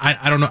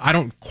I don't know. I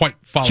don't quite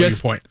follow your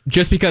point.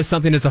 Just because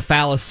something is a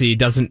fallacy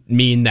doesn't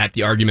mean that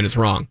the argument is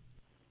wrong.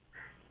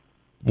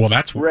 Well,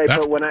 that's right.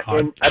 That's but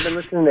I've been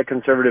listening to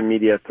conservative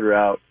media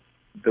throughout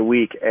the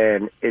week,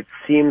 and it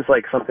seems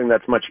like something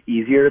that's much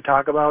easier to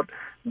talk about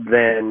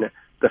than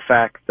the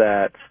fact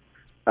that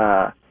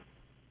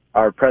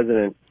our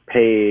president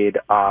paid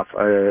off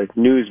a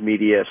news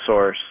media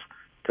source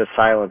to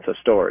silence a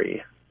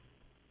story.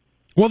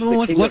 Well, then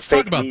let's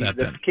talk about that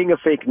then. The king of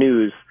fake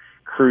news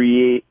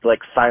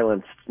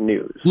silenced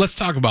news. Let's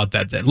talk about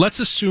that then. Let's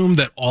assume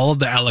that all of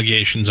the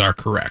allegations are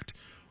correct.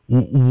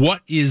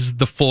 What is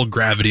the full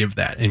gravity of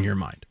that in your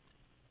mind?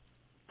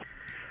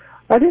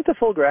 I think the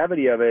full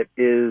gravity of it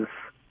is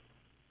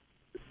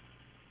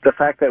the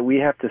fact that we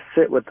have to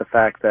sit with the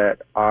fact that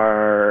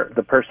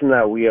the person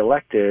that we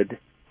elected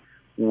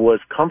was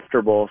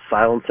comfortable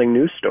silencing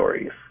news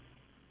stories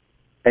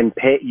and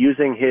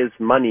using his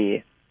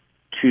money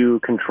to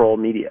control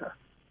media.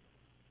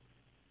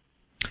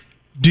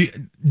 Do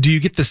you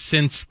get the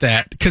sense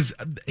that, because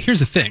here's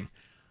the thing,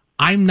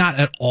 I'm not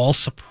at all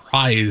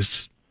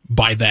surprised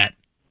by that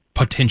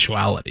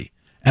potentiality,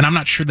 and I'm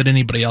not sure that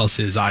anybody else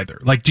is either.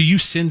 Like, do you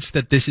sense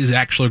that this is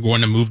actually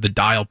going to move the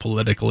dial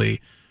politically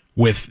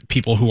with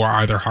people who are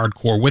either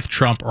hardcore with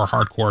Trump or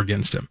hardcore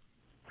against him?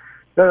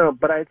 No,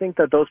 but I think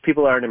that those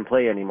people aren't in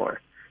play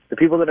anymore. The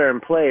people that are in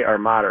play are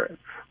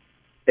moderates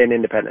and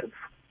independents.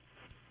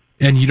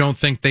 And you don't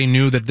think they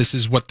knew that this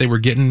is what they were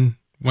getting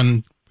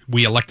when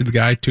we elected the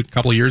guy a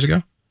couple of years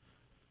ago?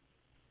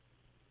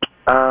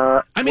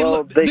 I mean,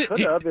 well, they could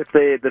have if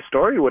the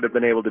story would have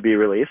been able to be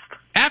released.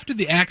 After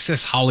the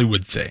Access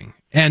Hollywood thing,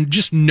 and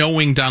just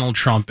knowing Donald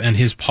Trump and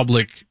his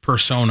public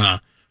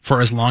persona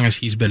for as long as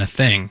he's been a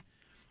thing,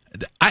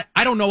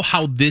 I don't know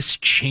how this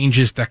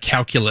changes the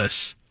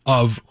calculus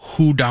of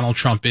who Donald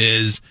Trump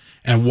is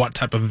and what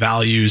type of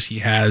values he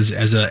has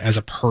as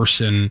a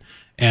person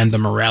and the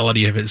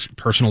morality of his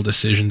personal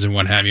decisions and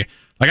what have you.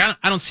 Like,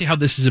 I don't see how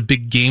this is a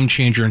big game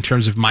changer in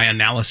terms of my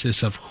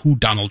analysis of who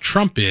Donald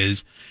Trump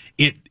is.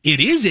 It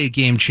is a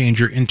game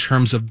changer in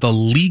terms of the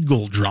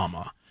legal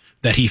drama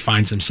that he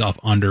finds himself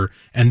under,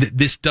 and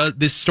this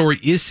story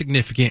is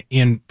significant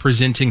in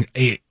presenting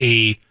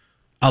a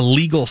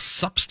legal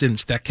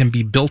substance that can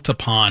be built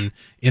upon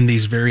in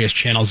these various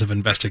channels of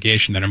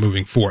investigation that are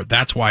moving forward.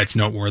 That's why it's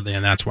noteworthy,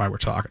 and that's why we're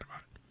talking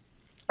about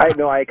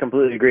it. I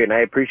completely agree, and I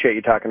appreciate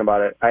you talking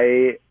about it.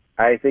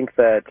 I think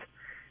that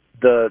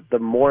the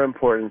more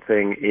important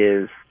thing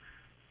is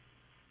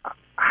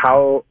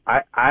how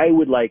I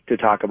would like to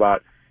talk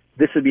about.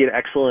 This would be an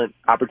excellent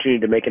opportunity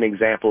to make an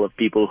example of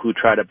people who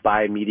try to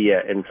buy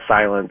media and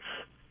silence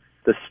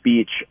the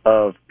speech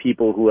of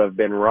people who have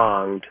been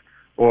wronged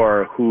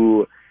or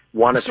who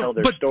want to tell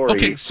their story.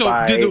 Okay, so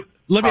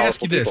let me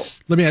ask you this.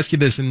 People. Let me ask you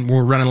this, and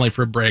we're running late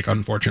for a break,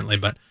 unfortunately,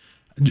 but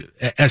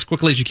as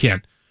quickly as you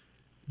can.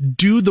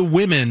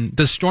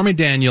 Does Stormy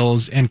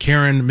Daniels and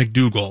Karen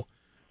McDougal,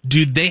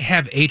 do they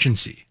have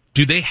agency?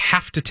 Do they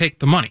have to take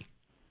the money?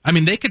 I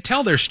mean, they could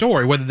tell their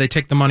story whether they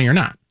take the money or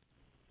not.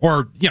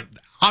 Or,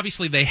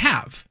 obviously they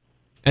have.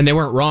 And they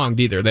weren't wronged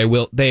either. They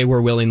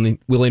were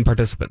willing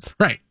participants.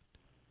 Right.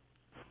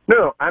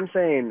 No, I'm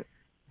saying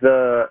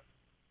the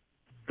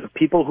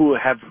people who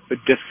have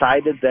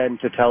decided then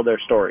to tell their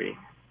story.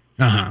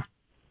 Uh-huh.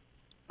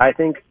 I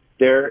think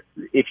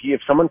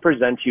if someone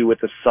presents you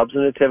with a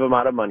substantive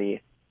amount of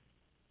money,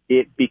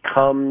 it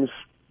becomes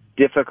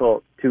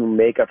difficult to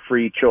make a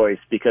free choice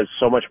because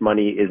so much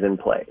money is in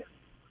play.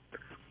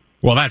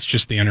 Well, that's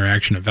just the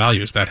interaction of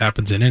values. That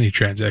happens in any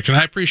transaction.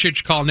 I appreciate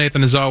your call,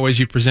 Nathan. As always,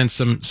 you present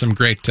some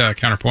great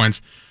counterpoints,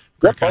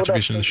 great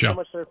contribution to the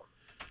show.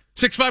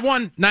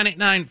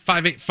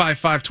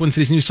 651-989-5855, Twin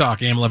Cities News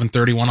Talk, AM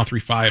 1130,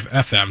 103.5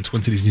 FM,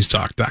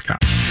 TwinCitiesNewsTalk.com.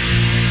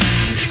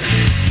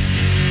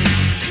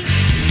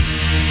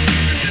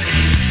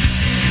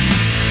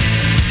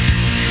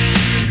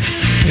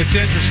 It's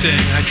interesting.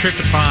 I tripped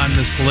upon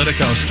this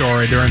Politico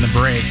story during the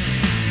break.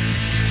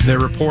 They're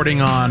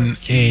reporting on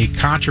a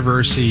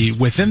controversy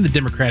within the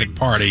Democratic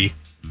Party.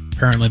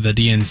 Apparently, the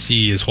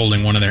DNC is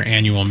holding one of their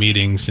annual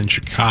meetings in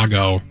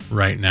Chicago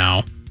right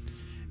now.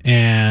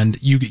 And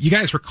you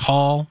guys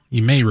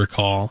may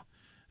recall,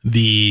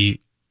 the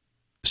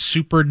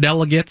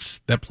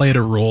superdelegates that played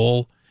a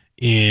role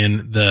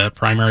in the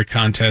primary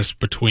contest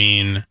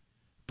between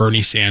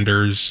Bernie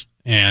Sanders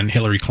and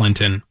Hillary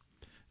Clinton.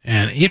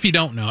 And if you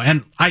don't know,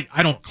 and I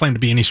don't claim to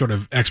be any sort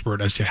of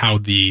expert as to how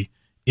the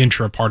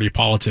intra-party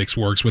politics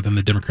works within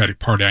the Democratic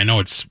Party. I know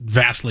it's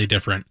vastly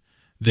different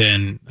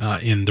than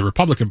in the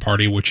Republican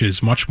Party, which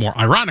is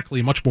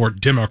ironically, much more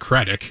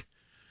democratic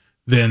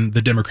than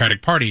the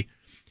Democratic Party.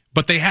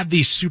 But they have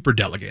these super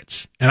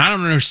delegates, and I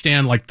don't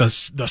understand like the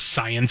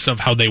science of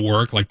how they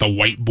work, like the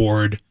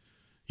whiteboard,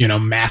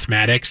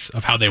 mathematics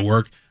of how they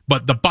work.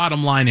 But the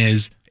bottom line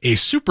is, a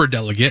super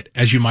delegate,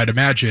 as you might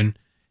imagine,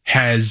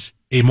 has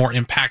a more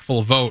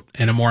impactful vote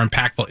and a more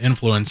impactful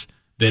influence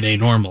than a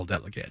normal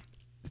delegate.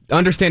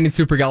 Understanding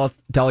super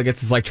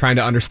delegates is like trying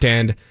to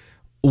understand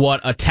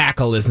what a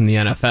tackle is in the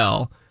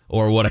NFL,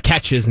 or what a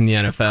catch is in the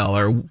NFL,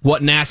 or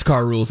what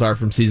NASCAR rules are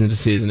from season to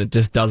season. It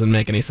just doesn't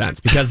make any sense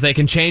because they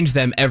can change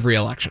them every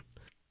election.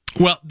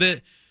 Well,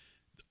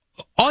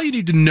 all you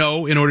need to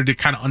know in order to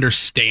kind of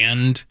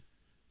understand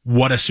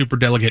what a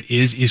superdelegate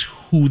is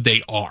who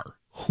they are,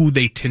 who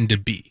they tend to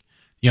be.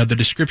 The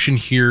description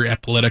here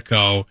at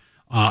Politico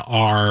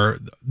are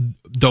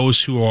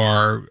those who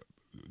are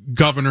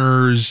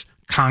governors,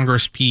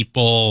 Congress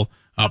people,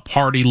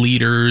 party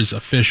leaders,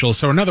 officials.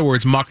 So in other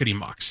words, muckety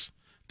mucks.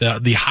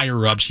 The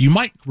higher-ups, you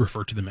might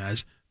refer to them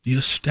as the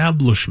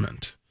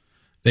establishment.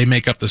 They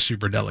make up the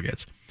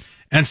superdelegates.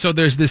 And so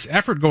there's this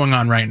effort going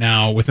on right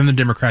now within the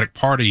Democratic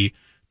Party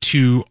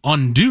to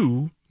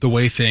undo the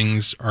way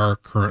things are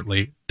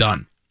currently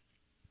done.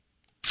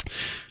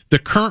 The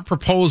current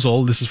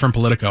proposal, this is from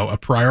Politico, a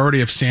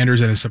priority of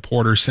Sanders and his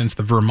supporters since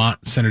the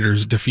Vermont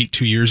senator's defeat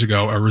 2 years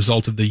ago, a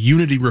result of the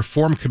Unity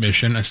Reform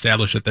Commission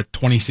established at the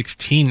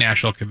 2016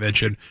 National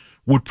Convention,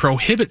 would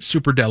prohibit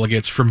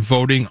superdelegates from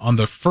voting on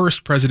the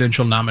first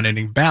presidential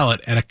nominating ballot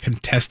at a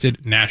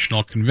contested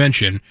national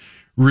convention,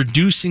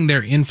 reducing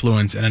their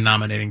influence in a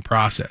nominating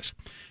process.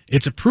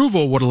 Its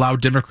approval would allow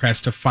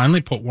Democrats to finally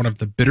put one of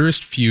the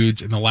bitterest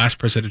feuds in the last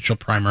presidential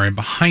primary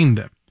behind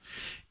them.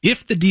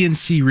 If the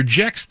DNC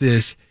rejects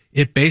this,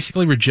 it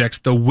basically rejects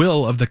the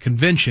will of the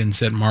convention,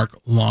 said Mark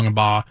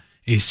Longabaugh,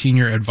 a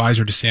senior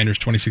advisor to Sanders'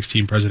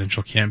 2016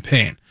 presidential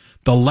campaign.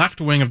 The left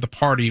wing of the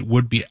party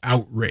would be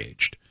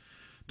outraged.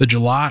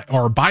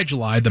 By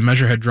July, the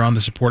measure had drawn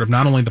the support of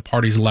not only the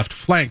party's left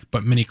flank,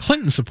 but many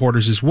Clinton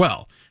supporters as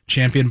well.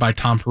 Championed by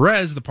Tom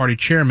Perez, the party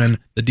chairman,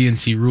 the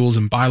DNC Rules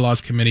and Bylaws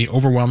Committee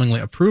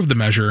overwhelmingly approved the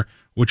measure,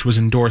 which was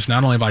endorsed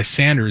not only by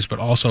Sanders, but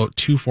also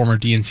two former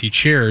DNC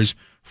chairs,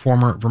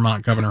 former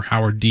Vermont Governor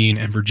Howard Dean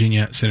and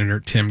Virginia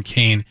Senator Tim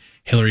Kaine,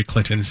 Hillary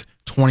Clinton's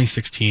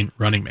 2016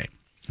 running mate.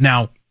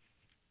 Now,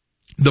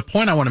 the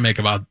point I want to make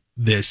about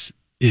this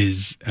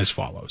is as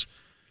follows.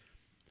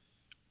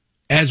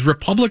 As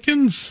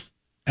Republicans,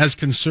 as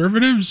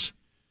conservatives,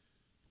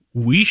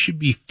 we should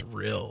be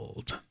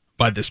thrilled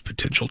by this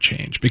potential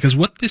change, because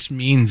what this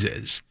means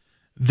is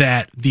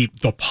that the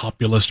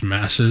populist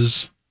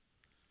masses,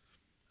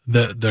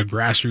 the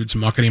grassroots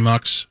muckety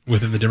mucks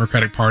within the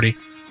Democratic Party,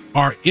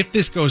 if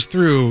this goes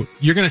through,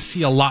 you're going to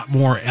see a lot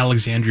more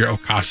Alexandria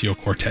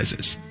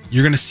Ocasio-Cortezes.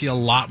 You're going to see a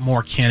lot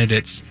more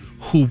candidates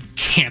who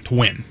can't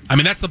win. I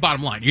mean, that's the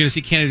bottom line. You're going to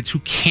see candidates who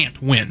can't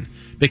win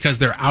because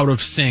they're out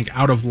of sync,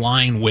 out of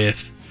line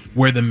with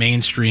where the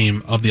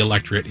mainstream of the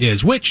electorate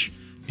is, which,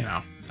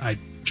 I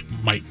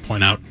might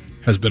point out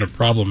has been a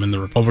problem in the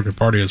Republican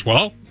Party as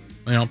well.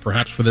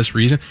 Perhaps for this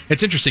reason.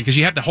 It's interesting because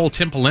you have the whole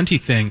Tim Pawlenty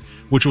thing,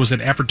 which was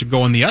an effort to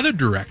go in the other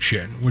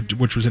direction,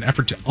 which was an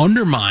effort to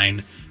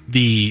undermine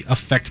the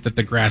effect that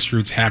the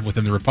grassroots have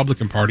within the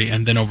Republican Party.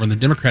 And then over on the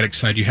Democratic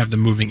side, you have them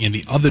moving in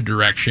the other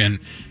direction.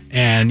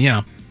 And,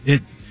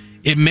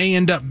 it may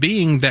end up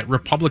being that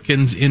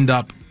Republicans end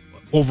up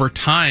over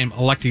time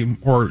electing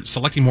or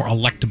selecting more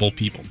electable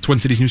people.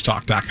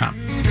 TwinCitiesNewsTalk.com.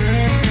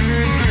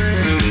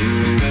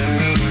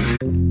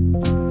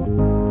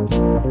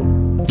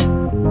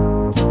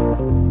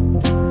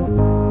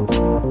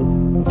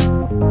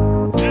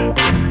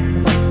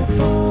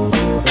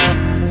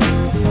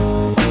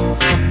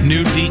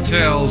 New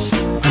details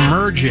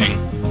emerging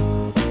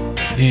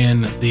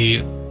in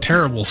the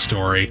terrible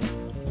story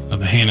of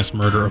the heinous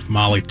murder of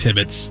Molly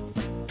Tibbetts.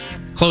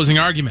 Closing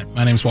Argument.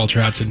 My name is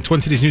Walter Hudson. Twin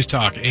Cities News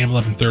Talk, AM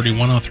 1130,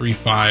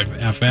 103.5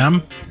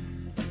 FM.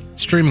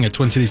 Streaming at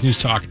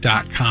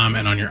TwinCitiesNewsTalk.com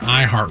and on your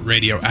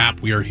iHeartRadio app.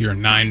 We are here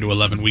 9 to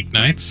 11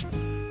 weeknights.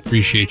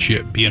 Appreciate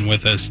you being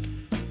with us.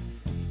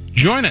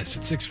 Join us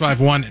at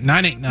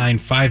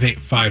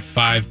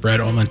 651-989-5855. Brad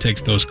Ullman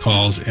takes those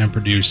calls and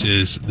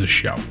produces the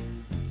show.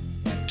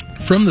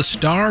 From the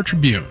Star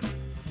Tribune,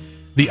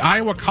 the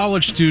Iowa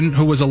college student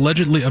who was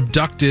allegedly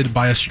abducted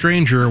by a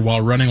stranger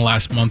while running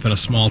last month in a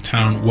small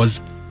town was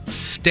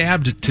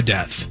stabbed to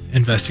death,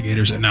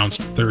 investigators announced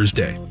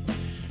Thursday.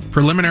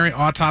 Preliminary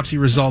autopsy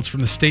results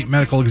from the state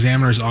medical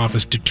examiner's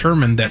office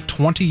determined that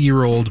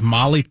 20-year-old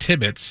Molly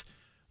Tibbetts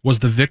was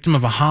the victim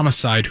of a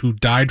homicide who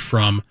died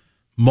from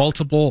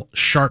multiple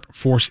sharp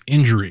force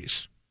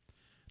injuries,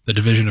 the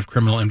Division of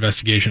Criminal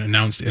Investigation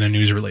announced in a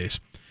news release.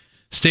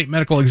 State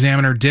medical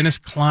examiner Dennis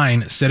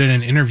Klein said in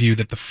an interview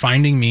that the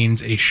finding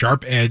means a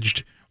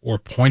sharp-edged or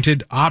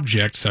pointed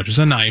object, such as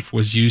a knife,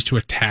 was used to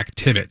attack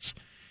Tibbetts.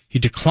 He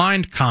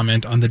declined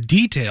comment on the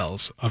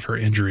details of her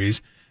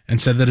injuries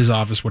and said that his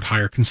office would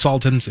hire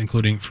consultants,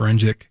 including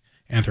forensic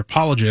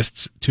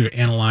anthropologists, to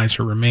analyze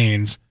her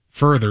remains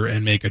further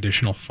and make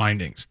additional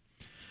findings.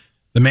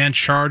 The man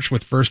charged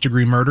with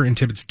first-degree murder in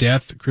Tibbetts'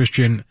 death,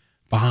 Christian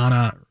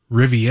Bahana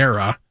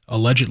Riviera,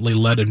 allegedly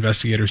led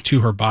investigators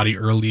to her body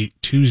early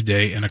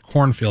Tuesday in a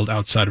cornfield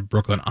outside of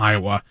Brooklyn,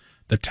 Iowa,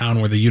 the town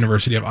where the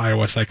University of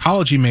Iowa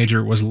psychology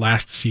major was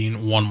last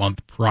seen 1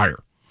 month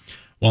prior.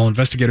 While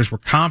investigators were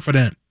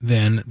confident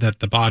then that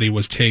the body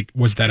was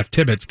that of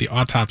Tibbetts, the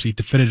autopsy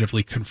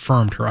definitively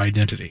confirmed her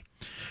identity.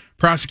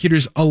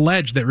 Prosecutors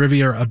alleged that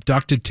Riviera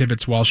abducted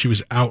Tibbetts while she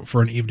was out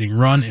for an evening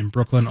run in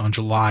Brooklyn on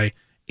July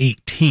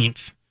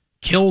 18th,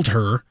 killed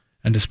her,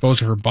 and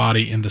disposed of her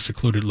body in the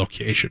secluded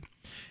location.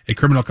 A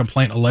criminal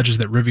complaint alleges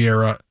that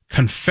Riviera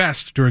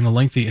confessed during a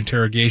lengthy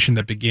interrogation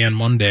that began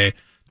Monday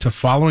to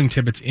following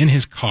Tibbetts in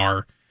his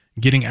car,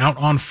 getting out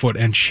on foot,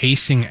 and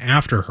chasing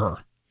after her.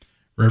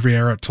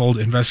 Riviera told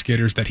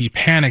investigators that he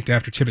panicked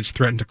after Tibbetts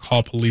threatened to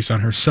call police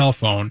on her cell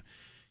phone.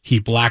 He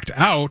blacked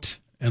out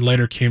and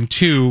later came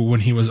to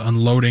when he was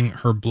unloading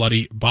her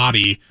bloody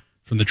body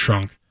from the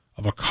trunk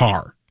of a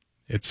car,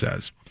 it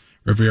says.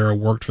 Riviera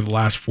worked for the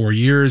last 4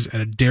 years at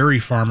a dairy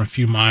farm a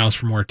few miles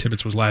from where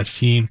Tibbetts was last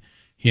seen.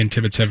 He and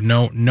Tibbetts have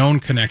no known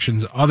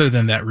connections other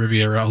than that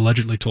Riviera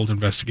allegedly told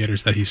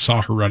investigators that he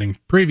saw her running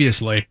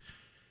previously.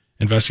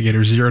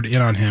 Investigators zeroed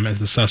in on him as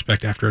the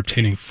suspect after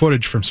obtaining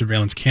footage from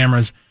surveillance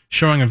cameras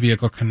showing a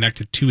vehicle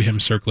connected to him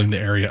circling the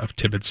area of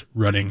Tibbetts'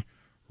 running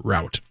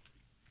route.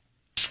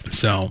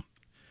 So,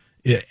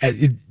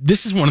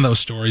 this is one of those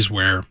stories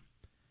where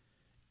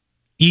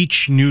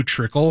each new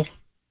trickle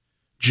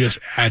just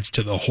adds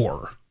to the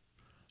horror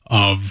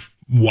of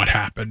what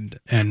happened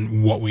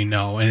and what we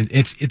know. And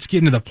it's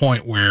getting to the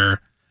point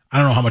where I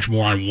don't know how much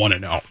more I want to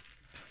know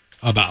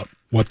about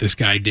what this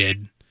guy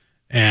did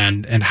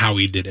and how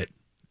he did it.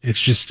 It's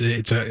just,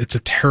 it's a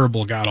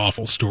terrible,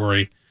 god-awful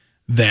story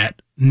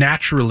that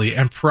naturally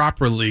and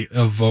properly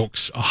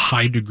evokes a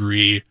high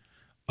degree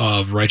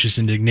of righteous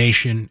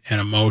indignation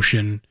and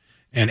emotion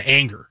and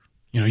anger.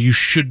 You know, you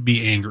should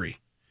be angry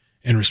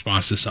in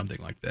response to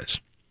something like this.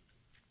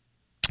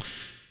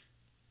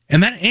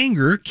 And that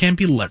anger can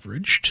be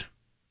leveraged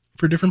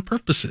for different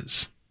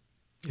purposes.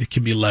 It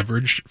can be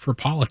leveraged for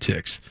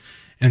politics.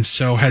 And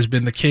so has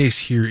been the case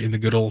here in the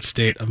good old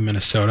state of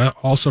Minnesota.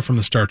 Also from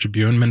the Star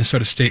Tribune,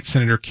 Minnesota State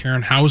Senator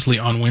Karen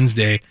Housley on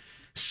Wednesday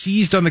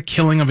seized on the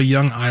killing of a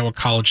young Iowa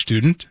college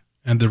student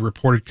and the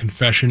reported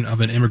confession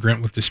of an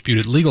immigrant with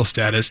disputed legal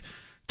status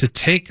to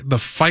take the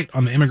fight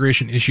on the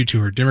immigration issue to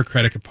her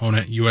Democratic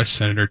opponent, U.S.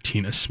 Senator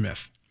Tina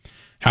Smith.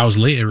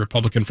 Housley, a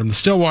Republican from the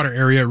Stillwater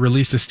area,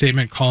 released a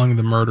statement calling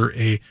the murder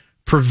a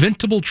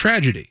preventable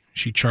tragedy.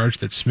 She charged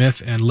that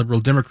Smith and liberal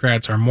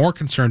Democrats are more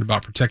concerned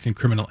about protecting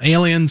criminal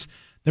aliens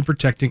than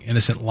protecting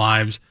innocent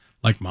lives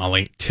like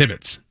Molly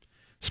Tibbetts.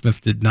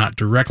 Smith did not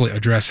directly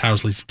address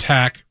Housley's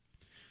attack.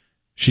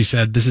 She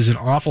said, "This is an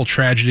awful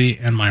tragedy,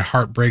 and my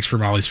heart breaks for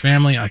Molly's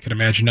family. I could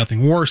imagine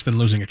nothing worse than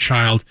losing a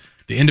child.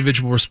 The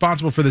individual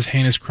responsible for this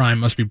heinous crime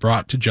must be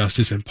brought to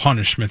justice and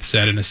punished," Smith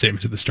said in a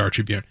statement to the Star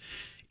Tribune.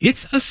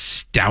 It's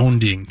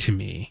astounding to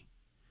me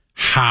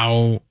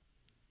how,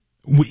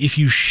 if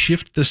you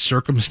shift the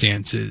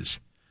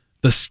circumstances,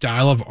 the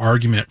style of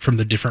argument from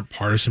the different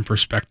partisan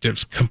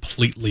perspectives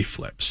completely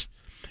flips.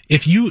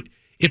 If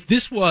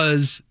this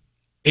was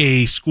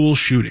a school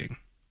shooting,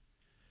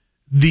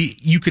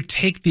 you could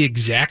take the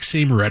exact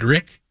same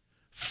rhetoric,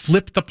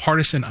 flip the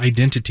partisan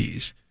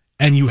identities,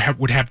 and you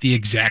would have the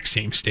exact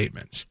same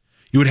statements.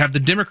 You would have the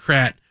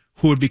Democrat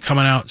who would be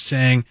coming out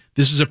saying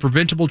this is a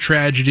preventable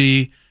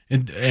tragedy,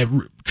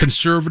 and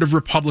conservative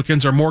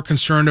Republicans are more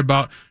concerned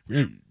about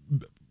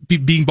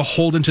being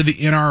beholden to the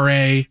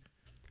NRA.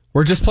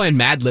 We're just playing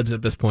Mad Libs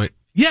at this point.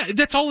 Yeah,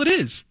 that's all it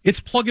is. It's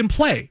plug and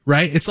play,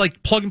 right? It's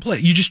like plug and play.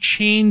 You just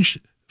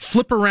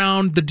flip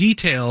around the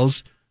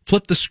details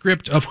flip the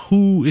script of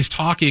who is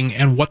talking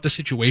and what the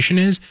situation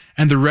is,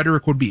 and the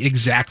rhetoric would be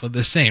exactly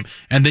the same.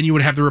 And then you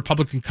would have the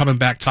Republican coming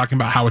back talking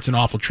about how it's an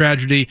awful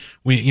tragedy.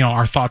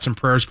 Our thoughts and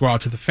prayers go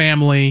out to the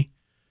families,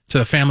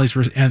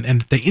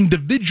 and the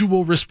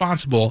individual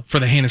responsible for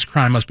the heinous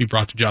crime must be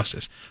brought to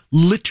justice.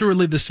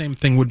 Literally the same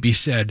thing would be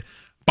said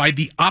by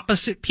the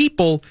opposite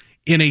people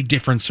in a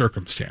different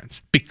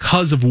circumstance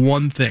because of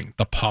one thing: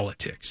 the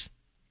politics.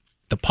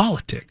 The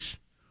politics.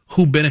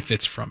 Who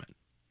benefits from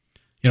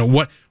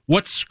it?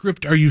 What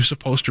script are you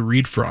supposed to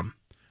read from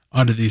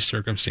under these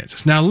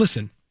circumstances? Now,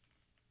 listen,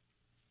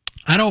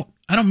 I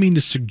don't mean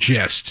to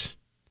suggest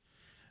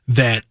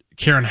that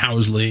Karen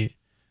Housley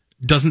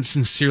doesn't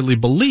sincerely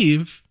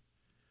believe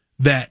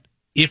that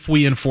if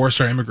we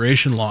enforce our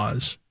immigration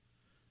laws,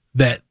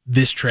 that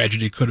this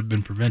tragedy could have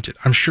been prevented.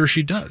 I'm sure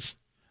she does.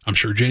 I'm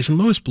sure Jason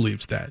Lewis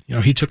believes that.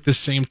 He took this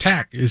same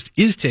tack,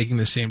 is taking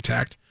the same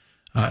tact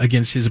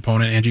against his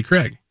opponent, Angie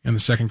Craig, in the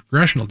 2nd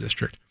Congressional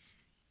District.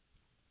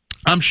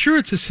 I'm sure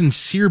it's a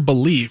sincere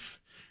belief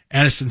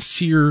and a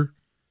sincere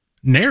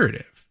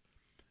narrative.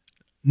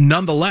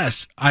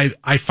 Nonetheless,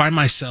 I find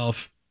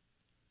myself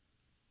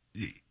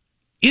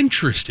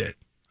interested,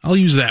 I'll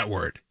use that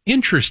word,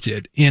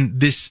 interested in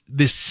this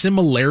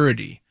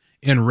similarity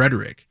in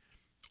rhetoric,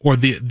 or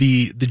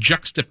the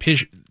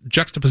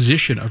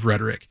juxtaposition of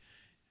rhetoric.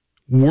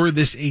 Were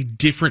this a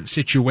different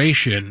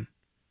situation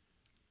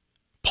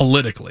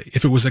politically,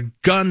 if it was a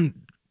gun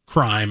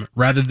crime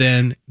rather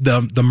than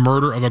the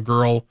murder of a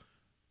girl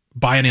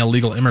by an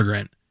illegal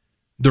immigrant,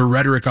 the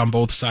rhetoric on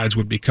both sides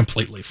would be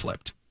completely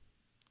flipped.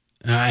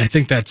 I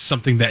think that's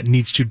something that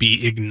needs to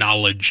be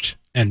acknowledged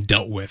and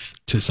dealt with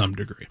to some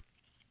degree.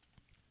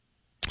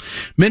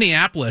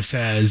 Minneapolis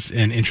has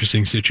an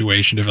interesting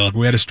situation developed.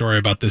 We had a story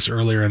about this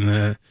earlier in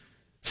the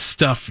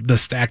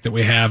stack that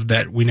we have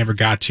that we never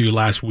got to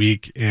last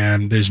week,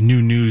 and there's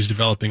new news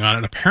developing on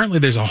it. Apparently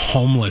there's a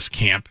homeless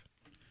camp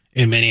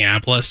in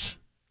Minneapolis,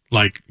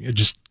 like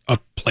just a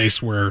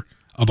place where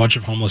a bunch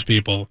of homeless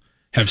people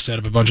have set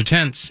up a bunch of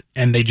tents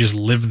and they just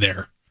live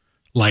there.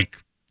 Like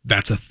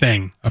that's a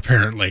thing,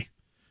 apparently.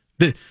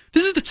 This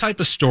is the type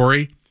of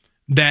story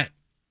that,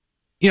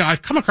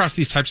 I've come across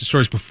these types of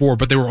stories before,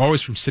 but they were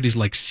always from cities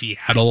like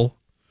Seattle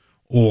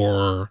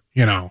or,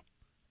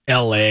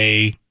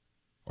 LA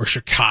or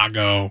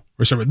Chicago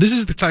or something. This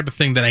is the type of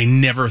thing that I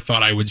never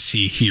thought I would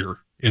see here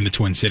in the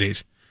Twin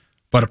Cities.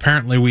 But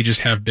apparently we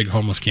just have big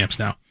homeless camps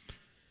now.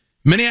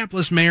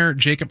 Minneapolis Mayor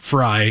Jacob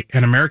Frey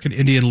and American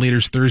Indian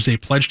leaders Thursday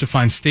pledged to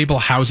find stable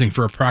housing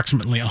for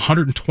approximately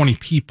 120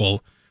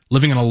 people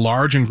living in a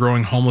large and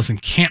growing homeless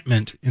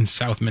encampment in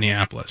South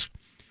Minneapolis.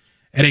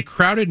 At a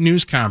crowded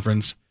news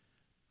conference,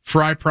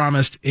 Frey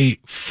promised a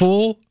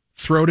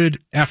full-throated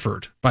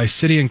effort by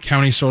city and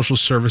county social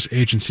service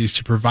agencies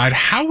to provide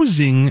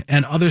housing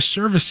and other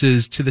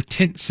services to the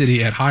tent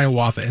city at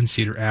Hiawatha and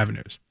Cedar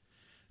Avenues,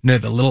 near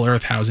the Little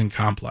Earth housing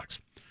complex.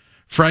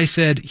 Frey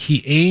said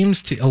he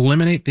aims to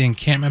eliminate the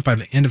encampment by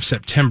the end of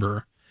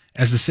September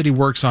as the city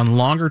works on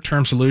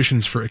longer-term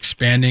solutions for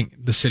expanding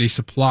the city's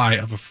supply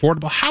of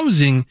affordable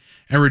housing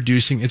and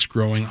reducing its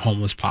growing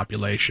homeless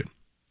population.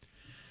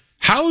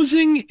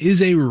 Housing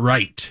is a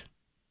right,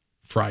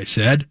 Frey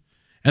said,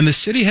 and the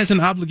city has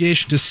an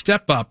obligation to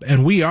step up,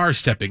 and we are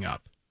stepping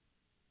up.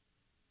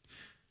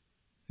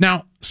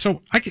 Now,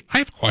 so I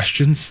have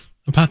questions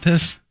about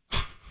this.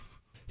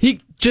 He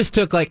just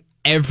took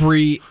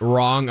every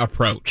wrong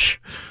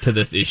approach to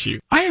this issue.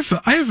 I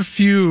have a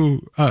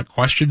few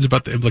questions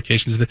about the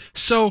implications of this.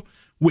 So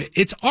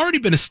it's already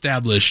been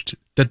established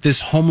that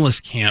this homeless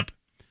camp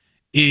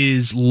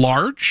is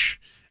large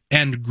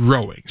and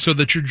growing. So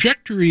the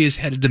trajectory is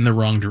headed in the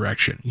wrong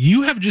direction.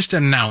 You have just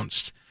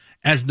announced,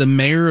 as the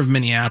mayor of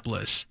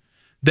Minneapolis,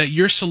 that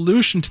your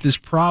solution to this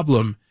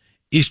problem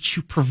is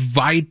to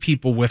provide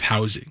people with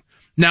housing.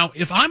 Now,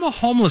 if I'm a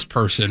homeless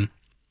person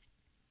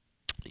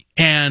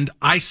and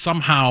I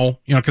somehow,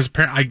 because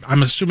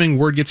I'm assuming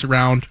word gets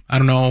around, I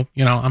don't know,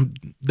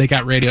 they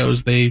got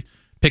radios, they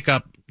pick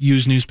up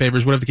used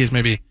newspapers, whatever the case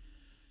may be.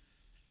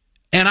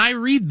 And I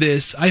read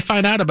this, I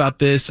find out about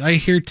this, I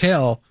hear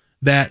tell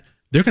that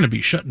they're going to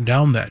be shutting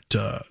down that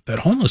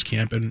homeless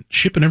camp and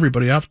shipping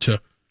everybody off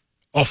to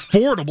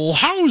affordable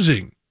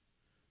housing.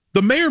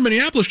 The mayor of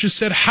Minneapolis just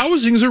said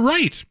housing's a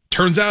right.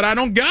 Turns out I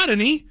don't got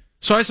any,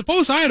 so I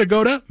suppose I had to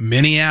go to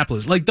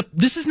Minneapolis.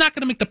 This is not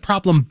going to make the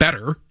problem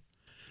better.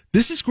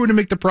 This is going to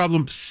make the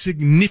problem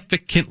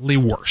significantly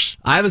worse.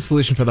 I have a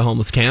solution for the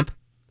homeless camp.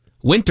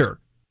 Winter.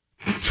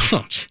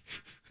 Let's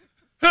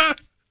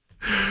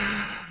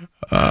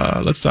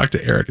talk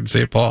to Eric in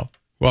St. Paul.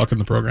 Welcome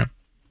to the program.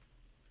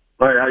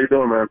 Hey, how you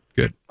doing, man?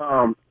 Good.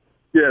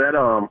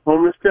 That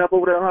homeless camp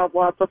over there in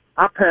Hiawatha,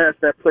 I pass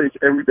that place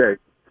every day.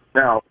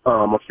 Now,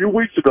 a few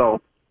weeks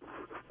ago,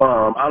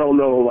 I don't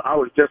know, I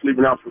was just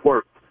leaving out for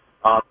work.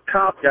 A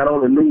cop got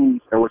on the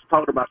news and was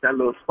talking about that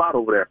little spot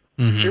over there.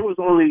 Mm-hmm. It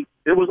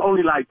was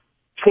only like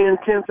 10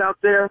 tents out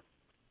there.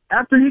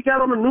 After he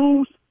got on the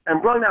news and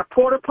brought that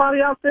porta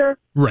potty out there,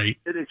 right,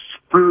 it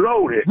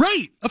exploded.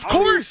 Right, of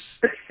course.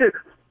 It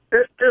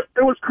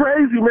was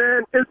crazy,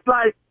 man. It's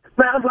like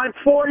There's like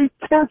 40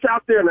 tents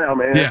out there now,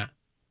 man. Yeah.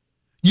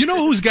 You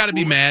know who's got to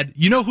be mad?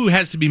 You know who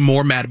has to be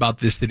more mad about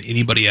this than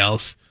anybody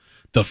else?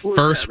 The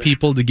first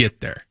people to get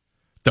there.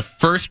 The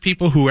first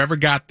people who ever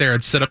got there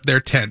and set up their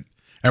tent.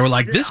 And were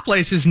like, this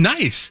place is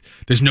nice.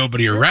 There's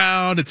nobody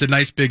around. It's a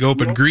nice big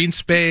open green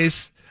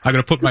space. I'm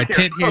going to put my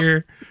tent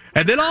here.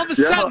 And then all of a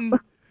sudden,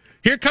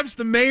 here comes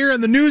the mayor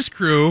and the news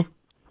crew,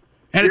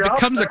 and it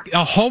becomes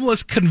a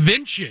homeless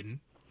convention.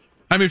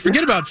 I mean,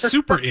 forget about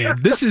super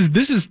in. This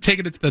is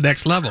taking it to the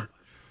next level.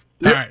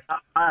 All right.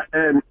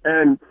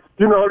 And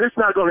you know, it's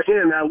not going to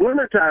end. Now,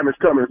 wintertime is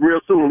coming real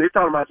soon. They're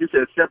talking about, you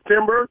said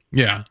September.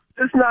 Yeah.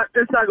 It's not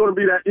going to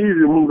be that easy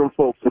to move them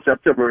folks in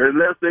September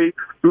unless they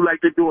do like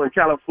they do in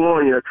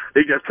California.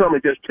 They just come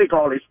and just take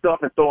all their stuff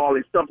and throw all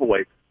their stuff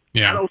away.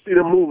 Yeah. I don't see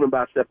them moving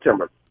by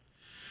September.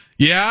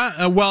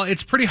 Yeah, well,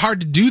 it's pretty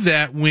hard to do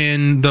that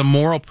when the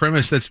moral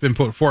premise that's been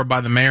put forward by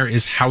the mayor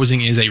is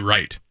housing is a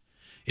right.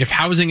 If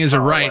housing is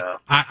a right, wow.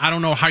 I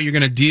don't know how you're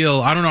going to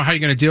deal. I don't know how you're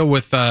going to deal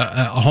with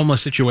a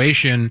homeless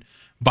situation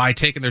by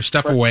taking their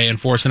stuff away and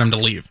forcing them to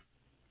leave.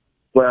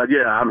 Well,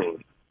 yeah, I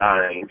mean,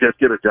 just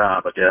get a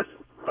job, I guess.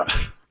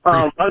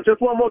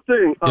 Just one more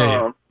thing.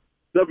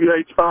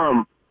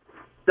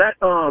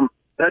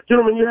 That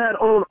gentleman you had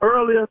on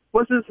earlier,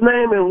 what's his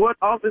name and what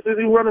office is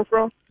he running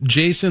from?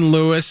 Jason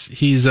Lewis.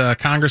 He's a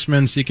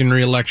congressman seeking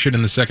re-election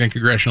in the 2nd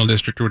Congressional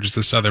District, which is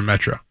the Southern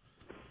Metro.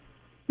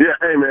 Yeah,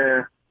 hey,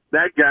 man,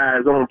 that guy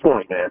is on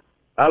point, man.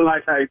 I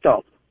like how he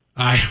talks.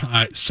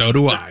 So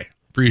do I.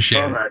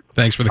 Appreciate it. Right.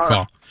 Thanks for the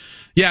call. Right.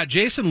 Yeah,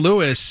 Jason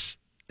Lewis,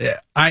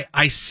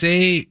 I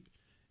say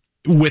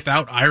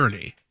without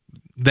irony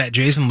that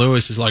Jason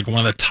Lewis is like one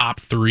of the top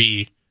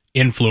 3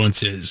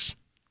 influences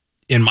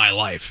in my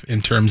life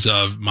in terms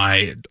of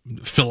my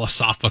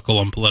philosophical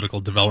and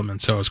political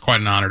development. So it's quite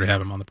an honor to have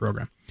him on the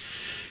program.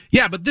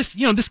 Yeah, but this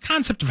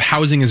concept of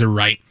housing is a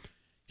right.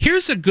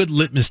 Here's a good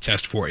litmus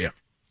test for you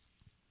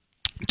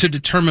to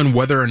determine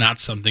whether or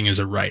not something is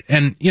a right.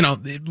 And,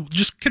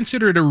 just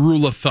consider it a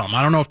rule of thumb.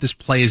 I don't know if this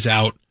plays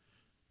out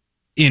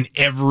in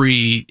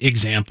every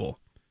example,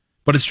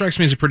 but it strikes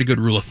me as a pretty good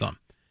rule of thumb.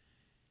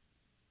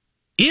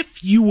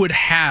 If you would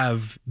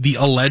have the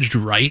alleged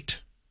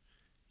right,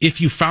 if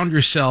you found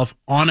yourself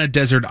on a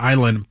desert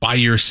island by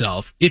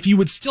yourself, if you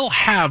would still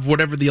have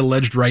whatever the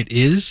alleged right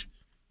is,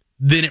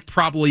 then it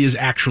probably is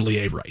actually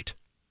a right.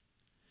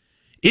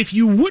 If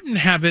you wouldn't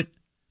have it,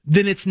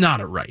 then it's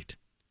not a right.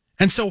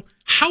 And so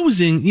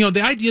housing,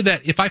 the idea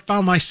that if I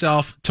found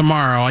myself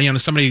tomorrow,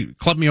 somebody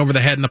clubbed me over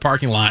the head in the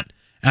parking lot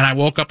and I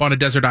woke up on a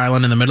desert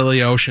island in the middle of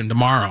the ocean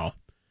tomorrow,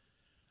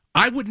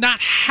 I would not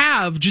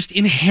just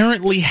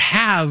inherently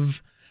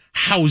have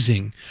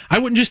housing. I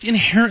wouldn't just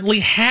inherently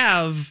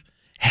have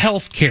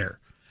health care.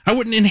 I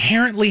wouldn't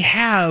inherently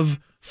have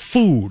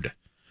food.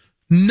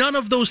 None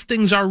of those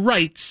things are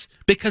rights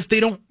because they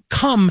don't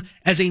come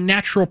as a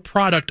natural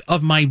product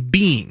of my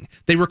being.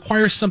 They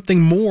require something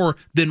more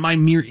than my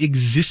mere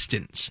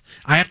existence.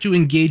 I have to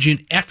engage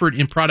in effort,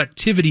 in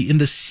productivity, in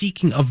the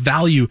seeking of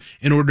value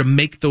in order to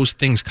make those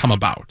things come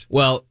about.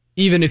 Well,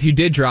 even if you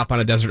did drop on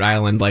a desert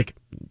island,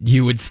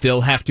 you would still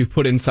have to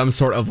put in some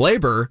sort of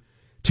labor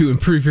to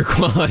improve your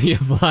quality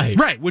of life.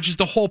 Right, which is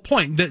the whole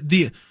point.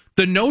 The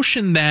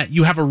notion that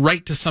you have a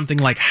right to something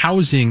like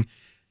housing,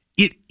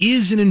 it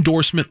is an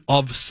endorsement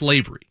of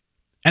slavery.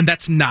 And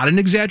that's not an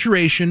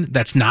exaggeration.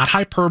 That's not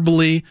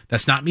hyperbole.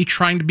 That's not me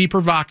trying to be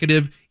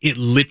provocative. It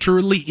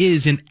literally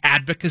is an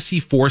advocacy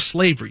for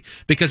slavery.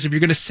 Because if you're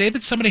going to say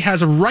that somebody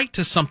has a right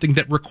to something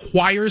that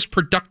requires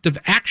productive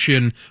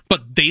action,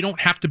 but they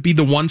don't have to be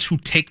the ones who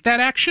take that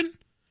action,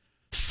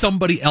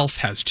 somebody else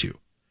has to.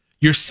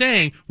 You're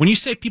saying, when you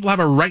say people have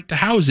a right to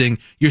housing,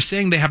 you're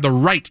saying they have the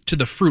right to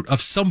the fruit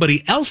of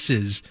somebody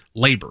else's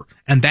labor.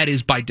 And that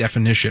is, by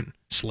definition,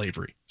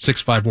 slavery.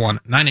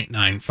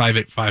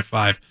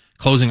 651-989-5855.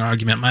 Closing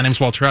argument. My name's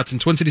Walter Hudson,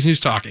 Twin Cities News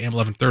Talk, AM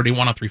 1130,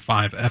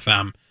 103.5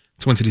 FM,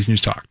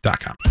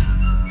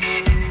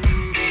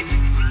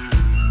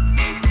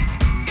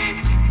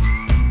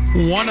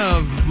 TwinCitiesNewsTalk.com. One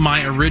of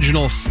my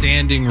original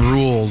standing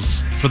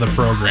rules for the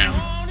program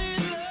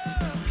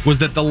was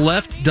that the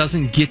left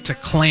doesn't get to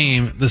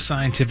claim the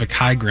scientific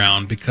high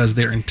ground because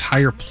their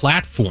entire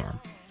platform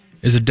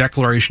is a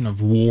declaration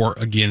of war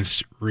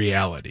against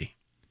reality.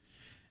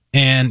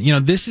 And,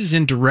 this is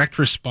in direct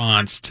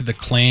response to the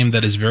claim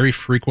that is very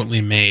frequently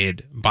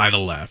made by the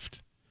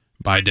left,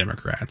 by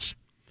Democrats,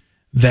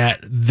 that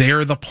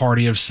they're the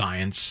party of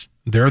science.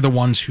 They're the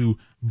ones who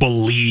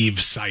believe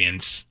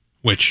science,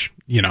 which,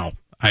 we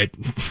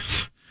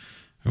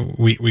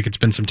could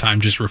spend some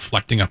time just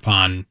reflecting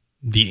upon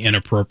the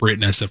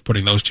inappropriateness of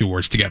putting those two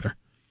words together.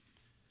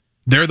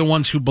 They're the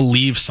ones who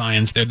believe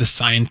science. They're the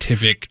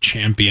scientific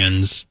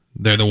champions.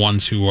 They're the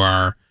ones who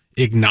are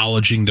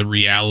acknowledging the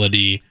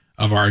reality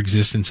of our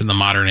existence in the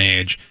modern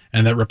age,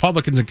 and that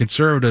Republicans and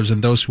conservatives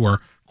and those who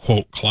are,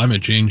 quote,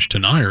 climate change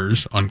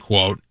deniers,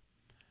 unquote,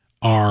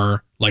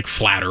 are like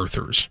flat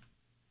earthers,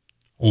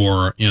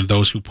 or,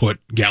 those who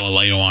put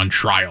Galileo on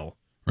trial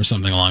or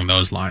something along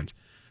those lines.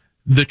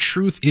 The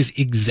truth is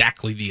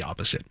exactly the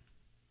opposite.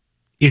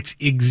 It's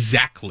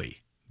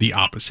exactly the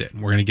opposite,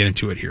 and we're going to get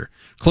into it here.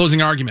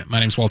 Closing argument.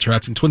 My name's Walter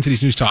Hudson, Twin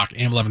Cities News Talk,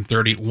 AM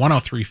 1130,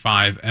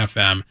 103.5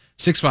 FM,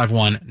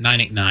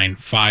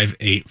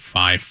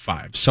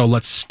 651-989-5855. So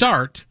let's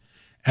start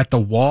at the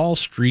Wall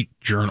Street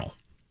Journal.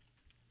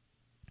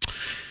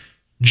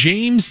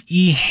 James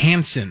E.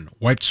 Hansen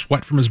wiped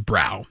sweat from his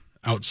brow.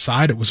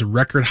 Outside, it was a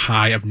record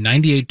high of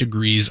 98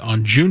 degrees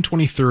on June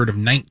 23rd of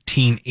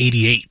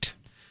 1988.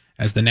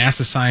 As the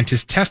NASA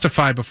scientist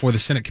testified before the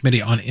Senate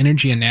Committee on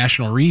Energy and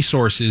National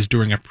Resources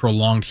during a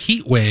prolonged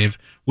heat wave,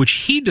 which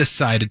he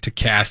decided to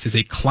cast as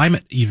a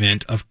climate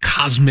event of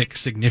cosmic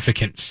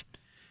significance.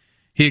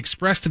 He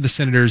expressed to the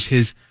senators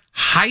his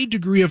high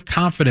degree of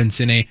confidence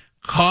in a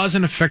cause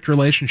and effect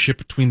relationship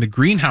between the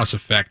greenhouse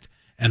effect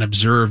and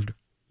observed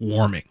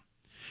warming.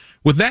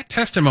 With that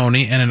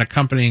testimony and an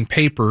accompanying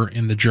paper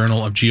in the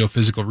Journal of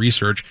Geophysical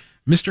Research,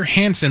 Mr.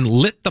 Hansen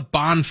lit the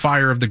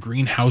bonfire of the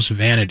greenhouse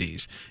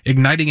vanities,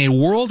 igniting a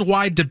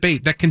worldwide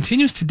debate that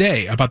continues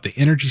today about the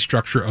energy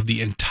structure of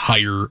the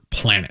entire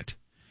planet.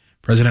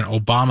 President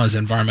Obama's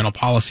environmental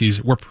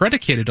policies were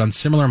predicated on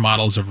similar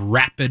models of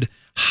rapid,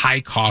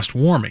 high-cost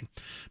warming.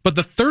 But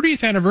the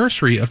 30th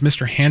anniversary of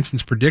Mr.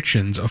 Hansen's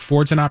predictions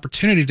affords an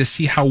opportunity to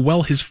see how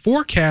well his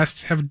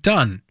forecasts have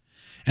done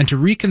and to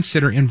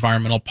reconsider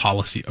environmental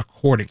policy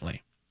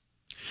accordingly.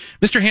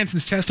 Mr.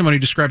 Hansen's testimony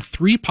described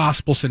three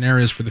possible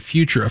scenarios for the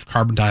future of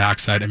carbon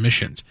dioxide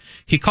emissions.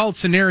 He called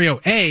Scenario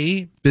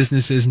A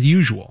business as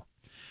usual,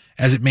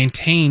 as it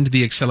maintained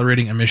the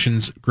accelerating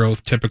emissions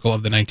growth typical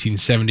of the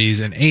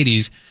 1970s and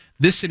 80s.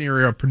 This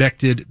scenario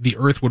predicted the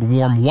Earth would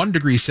warm 1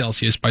 degree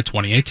Celsius by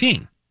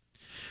 2018.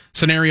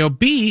 Scenario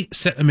B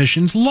set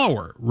emissions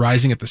lower,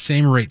 rising at the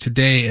same rate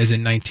today as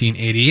in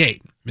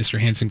 1988. Mr.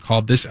 Hansen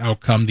called this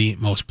outcome the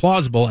most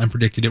plausible and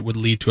predicted it would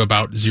lead to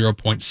about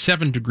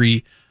 0.7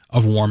 degree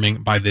of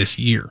warming by this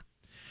year.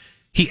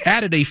 He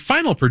added a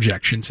final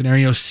projection,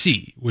 Scenario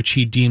C, which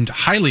he deemed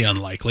highly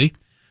unlikely,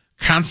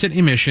 constant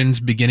emissions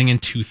beginning in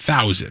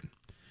 2000.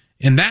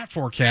 In that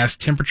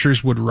forecast,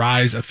 temperatures would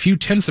rise a few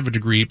tenths of a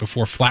degree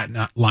before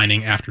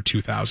flatlining after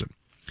 2000.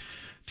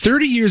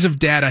 30 years of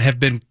data have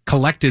been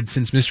collected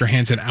since Mr.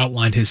 Hansen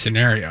outlined his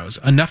scenarios,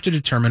 enough to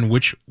determine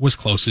which was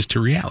closest to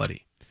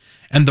reality.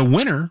 And the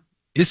winner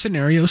is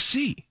Scenario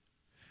C.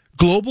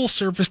 Global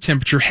surface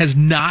temperature has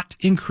not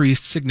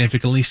increased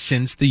significantly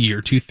since the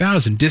year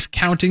 2000,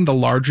 discounting the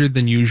larger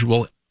than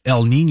usual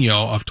El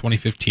Nino of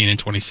 2015 and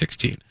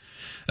 2016.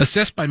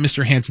 Assessed by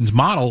Mr. Hansen's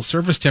model,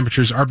 surface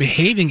temperatures are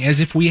behaving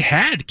as if we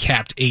had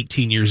capped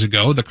 18 years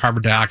ago the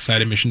carbon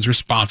dioxide emissions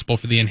responsible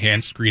for the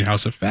enhanced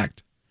greenhouse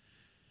effect.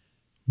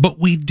 But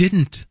we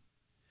didn't.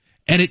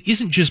 And it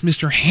isn't just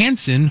Mr.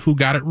 Hansen who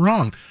got it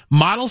wrong.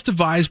 Models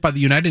devised by the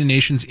United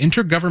Nations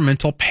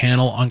Intergovernmental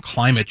Panel on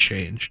Climate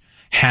Change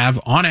have,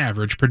 on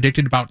average,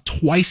 predicted about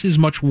twice as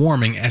much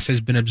warming as has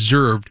been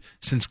observed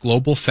since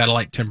global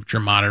satellite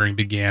temperature monitoring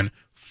began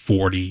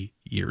 40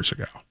 years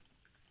ago.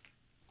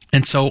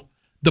 And so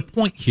the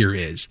point here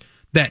is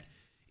that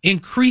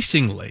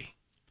increasingly,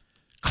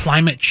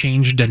 climate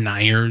change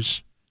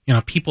deniers,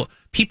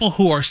 people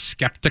who are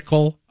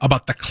skeptical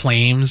about the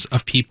claims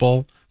of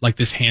people like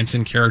this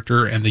Hansen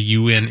character and the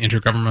UN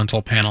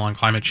Intergovernmental Panel on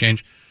Climate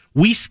Change,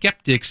 we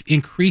skeptics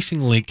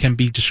increasingly can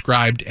be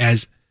described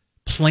as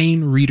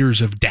plain readers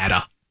of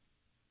data.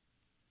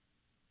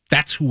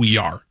 That's who we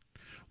are.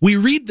 We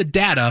read the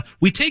data,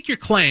 we take your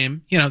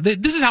claim,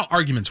 this is how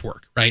arguments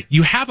work, right?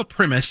 You have a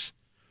premise,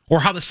 or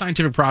how the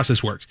scientific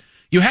process works.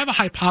 You have a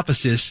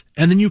hypothesis,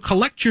 and then you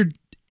collect your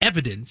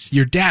evidence,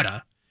 your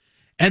data,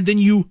 and then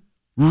you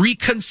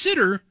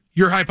reconsider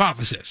your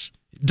hypothesis.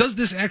 Does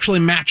this actually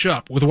match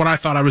up with what I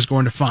thought I was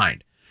going to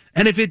find?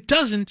 And if it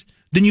doesn't,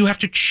 then you have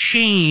to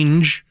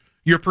change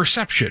your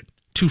perception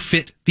to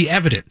fit the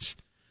evidence.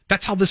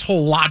 That's how this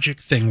whole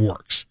logic thing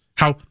works,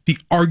 how the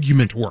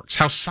argument works,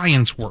 how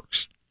science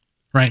works,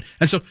 right?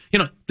 And so,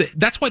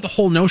 that's why the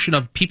whole notion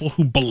of people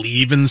who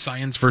believe in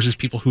science versus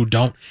people who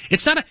don't,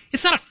 it's not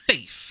a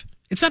faith.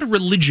 It's not a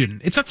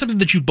religion. It's not something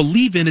that you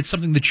believe in. It's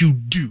something that you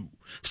do.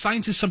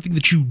 Science is something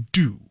that you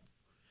do.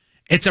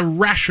 It's a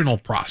rational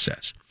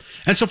process.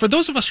 And so for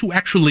those of us who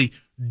actually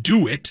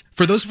do it,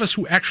 for those of us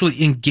who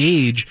actually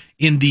engage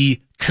in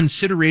the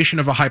consideration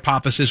of a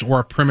hypothesis or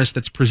a premise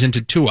that's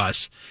presented to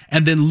us,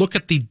 and then look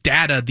at the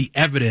data, the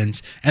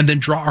evidence, and then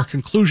draw our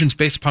conclusions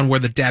based upon where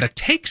the data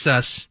takes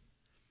us,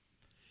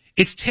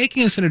 it's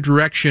taking us in a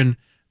direction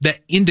that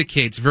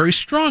indicates very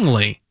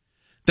strongly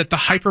that the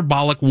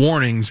hyperbolic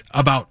warnings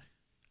about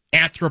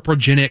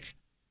anthropogenic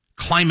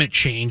climate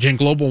change and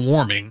global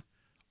warming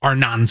are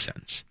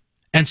nonsense.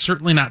 And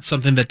certainly not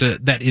something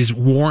that is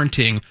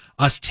warranting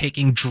us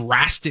taking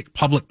drastic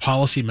public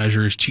policy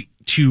measures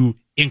to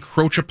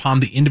encroach upon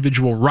the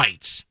individual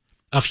rights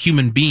of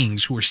human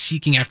beings who are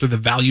seeking after the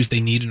values they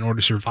need in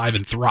order to survive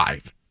and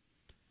thrive.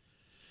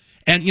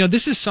 And,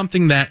 this is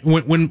something that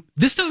when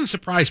this doesn't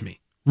surprise me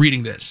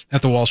reading this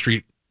at the Wall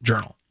Street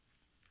Journal.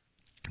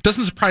 It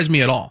doesn't surprise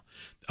me at all.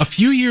 A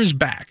few years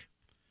back,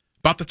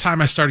 about the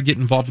time I started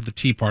getting involved with the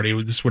Tea Party,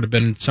 this would have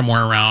been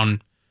somewhere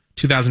around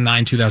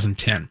 2009,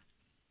 2010.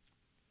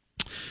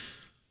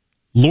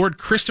 Lord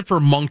Christopher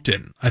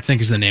Monckton, I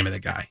think is the name of the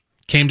guy,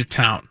 came to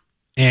town,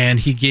 and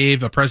he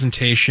gave a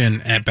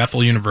presentation at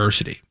Bethel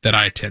University that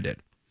I attended.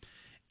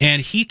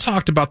 And he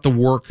talked about the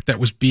work that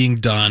was being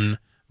done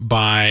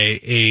by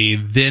a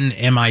then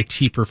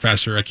MIT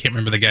professor. I can't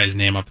remember the guy's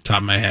name off the top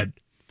of my head.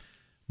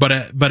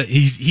 But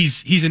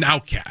he's an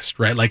outcast,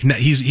 right? Like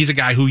he's a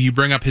guy who you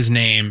bring up his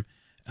name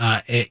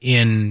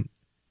in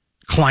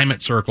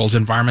climate circles,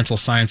 environmental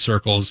science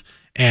circles,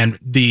 and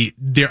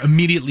there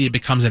immediately it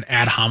becomes an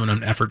ad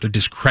hominem effort to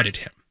discredit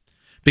him,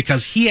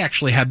 because he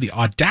actually had the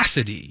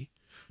audacity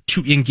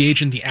to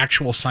engage in the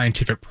actual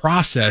scientific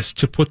process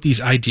to put these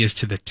ideas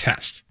to the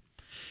test.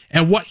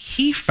 And what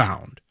he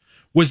found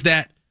was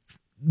that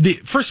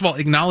first of all,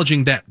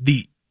 acknowledging that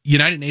the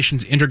United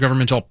Nations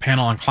Intergovernmental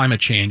Panel on Climate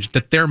Change,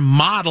 that their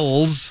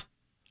models.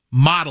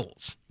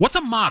 What's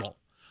a model?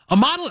 A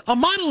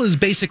model is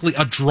basically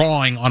a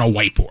drawing on a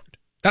whiteboard.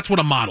 That's what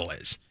a model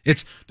is.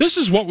 This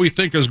is what we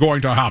think is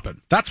going to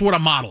happen. That's what a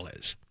model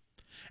is.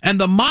 And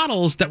the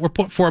models that were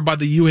put forward by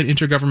the UN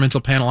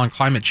Intergovernmental Panel on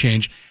Climate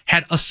Change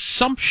had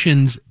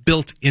assumptions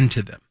built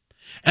into them.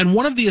 And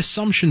one of the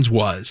assumptions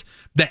was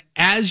that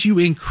as you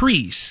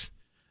increase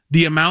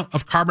the amount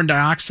of carbon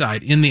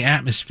dioxide in the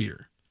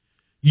atmosphere,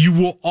 you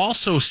will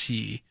also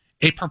see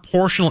a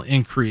proportional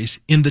increase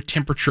in the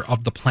temperature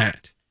of the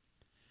planet.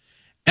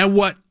 And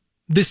what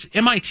this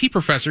MIT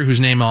professor, whose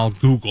name I'll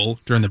Google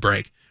during the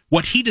break,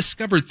 what he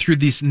discovered through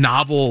this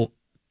novel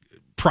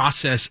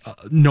process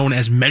known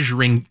as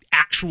measuring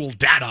actual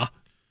data,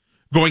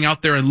 going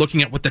out there and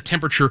looking at what the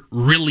temperature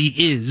really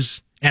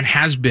is and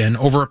has been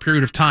over a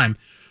period of time,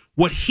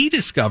 what he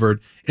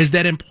discovered is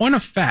that, in point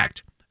of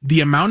fact,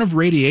 the amount of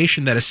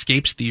radiation that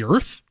escapes the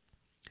Earth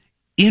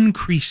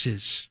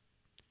increases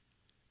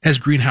as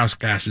greenhouse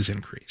gases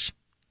increase.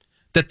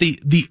 That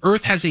the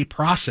Earth has a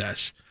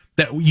process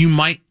that you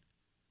might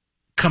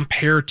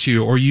compare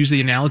to or use the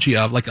analogy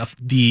of like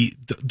the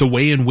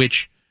way in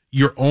which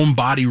your own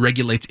body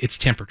regulates its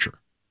temperature.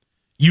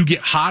 You get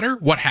hotter,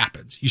 what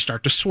happens? You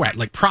start to sweat.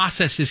 Like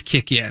processes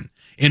kick in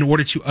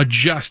order to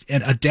adjust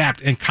and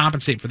adapt and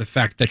compensate for the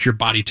fact that your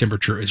body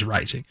temperature is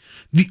rising.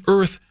 The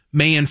Earth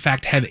may in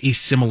fact have a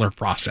similar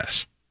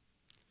process.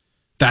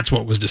 That's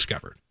what was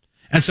discovered.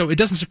 And so it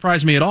doesn't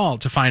surprise me at all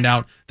to find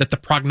out that the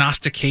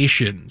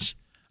prognostications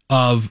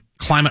of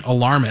climate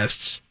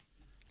alarmists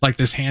like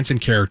this Hansen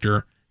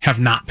character have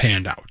not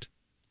panned out,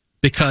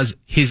 because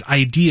his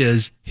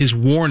ideas, his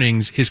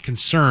warnings, his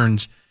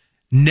concerns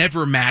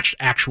never matched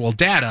actual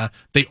data.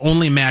 They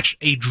only matched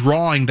a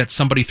drawing that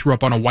somebody threw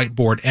up on a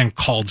whiteboard and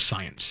called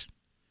science.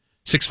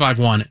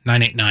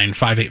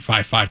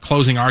 651-989-5855.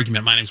 Closing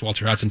argument. My name's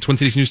Walter Hudson. Twin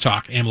Cities News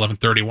Talk, AM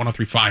 1130,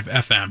 103.5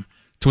 FM,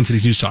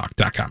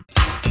 TwinCitiesNewsTalk.com.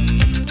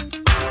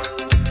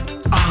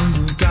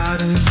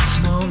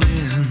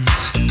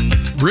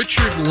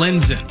 Richard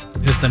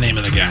Lindzen is the name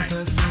of the guy.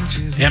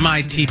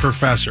 MIT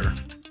professor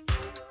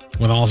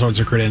with all sorts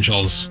of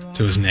credentials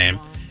to his name.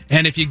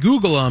 And if you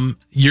Google him,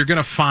 you're going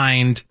to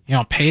find,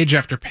 page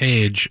after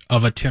page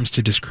of attempts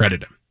to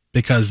discredit him,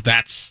 because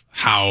that's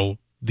how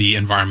the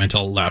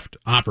environmental left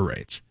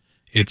operates.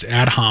 It's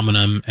ad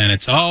hominem, and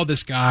it's,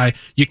 this guy,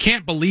 you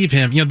can't believe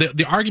him.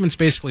 The arguments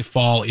basically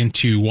fall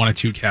into one of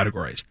two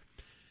categories.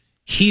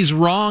 He's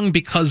wrong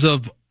because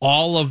of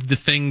all of the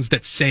things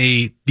that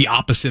say the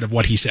opposite of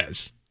what he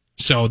says.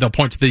 So they'll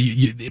point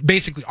to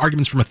basically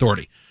arguments from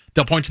authority.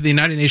 They'll point to the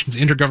United Nations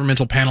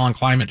Intergovernmental Panel on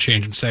Climate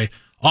Change and say,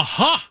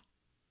 aha,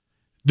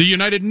 the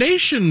United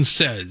Nations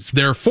says,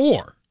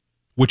 therefore,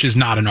 which is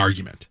not an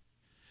argument.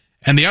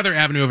 And the other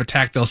avenue of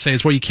attack they'll say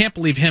is, well, you can't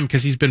believe him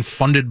because he's been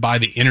funded by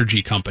the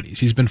energy companies.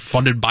 He's been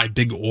funded by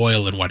big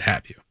oil and what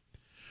have you.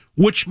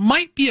 Which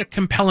might be a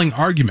compelling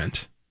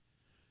argument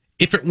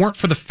if it weren't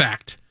for the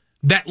fact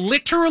that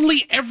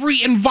literally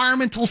every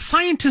environmental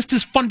scientist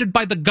is funded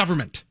by the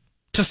government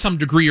to some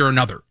degree or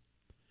another,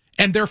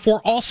 and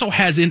therefore also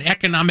has an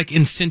economic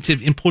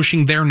incentive in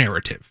pushing their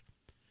narrative.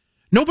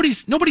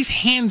 Nobody's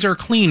hands are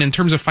clean in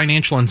terms of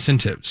financial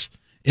incentives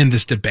in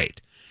this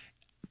debate.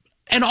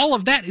 And all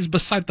of that is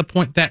beside the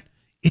point that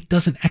it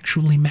doesn't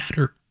actually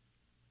matter,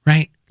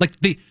 right? Like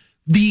the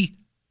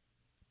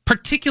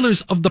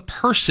particulars of the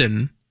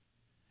person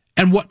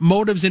and what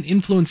motives and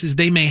influences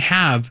they may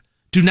have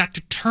do not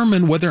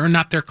determine whether or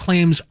not their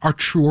claims are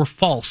true or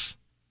false.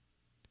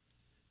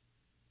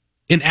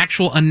 An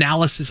actual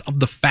analysis of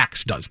the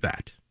facts does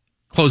that.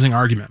 Closing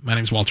argument. My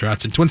name is Walter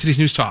Hudson. Twin Cities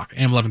News Talk,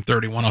 AM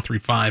 1130,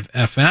 103.5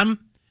 FM.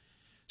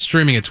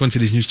 Streaming at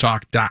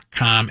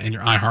TwinCitiesNewsTalk.com and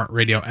your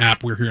iHeartRadio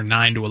app. We're here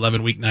 9 to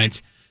 11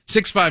 weeknights.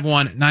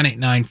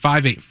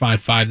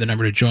 651-989-5855, the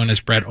number to join us.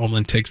 Brad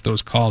Omlin takes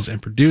those calls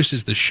and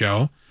produces the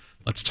show.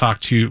 Let's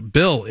talk to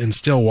Bill in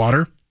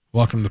Stillwater.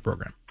 Welcome to the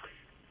program.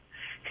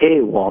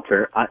 Hey,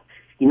 Walter. I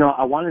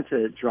wanted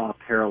to draw a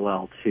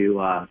parallel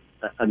to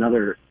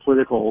another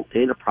political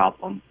data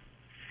problem.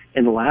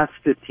 In the last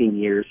 15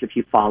 years, if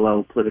you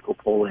follow political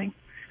polling,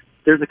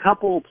 there's a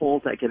couple of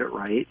polls that get it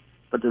right,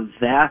 but the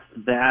vast,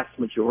 vast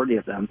majority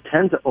of them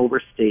tend to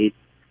overstate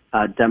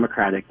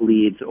Democratic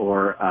leads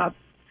or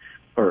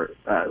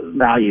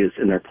values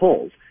in their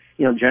polls.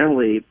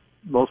 generally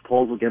most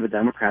polls will give a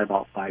Democrat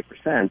about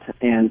 5%,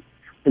 and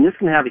this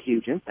can have a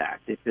huge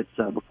impact. If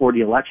it's before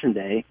the election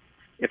day,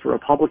 if a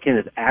Republican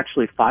is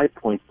actually 5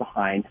 points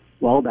behind,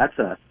 well, that's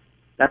a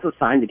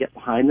sign to get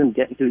behind them,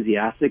 get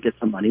enthusiastic, get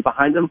some money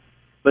behind them.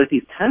 But if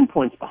he's 10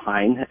 points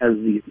behind, as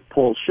these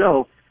polls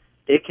show,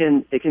 it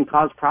can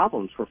cause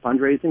problems for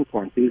fundraising,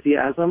 for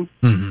enthusiasm.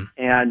 Mm-hmm.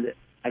 And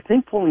I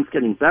think polling's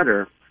getting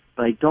better,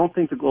 but I don't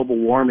think the global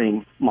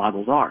warming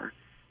models are.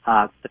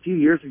 A few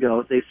years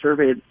ago, they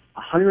surveyed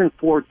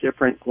 104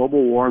 different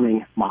global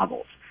warming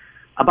models.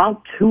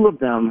 About 2 of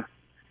them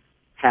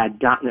had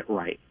gotten it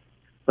right,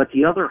 but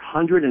the other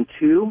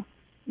 102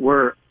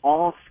 were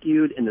all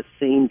skewed in the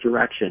same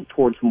direction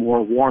towards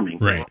more warming.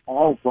 Right. They were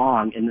all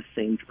wrong in the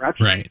same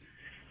direction. Right.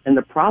 And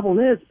the problem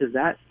is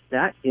that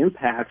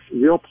impacts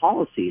real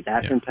policy.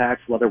 That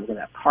impacts whether we're going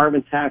to have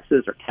carbon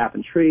taxes or cap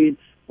and trade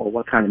or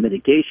what kind of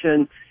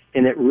mitigation.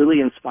 And it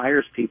really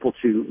inspires people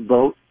to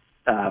vote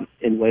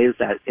in ways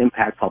that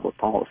impact public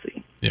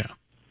policy. Yeah.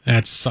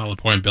 That's a solid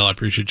point, Bill. I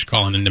appreciate you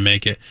calling in to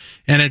make it.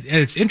 And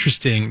it's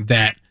interesting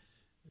that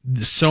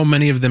so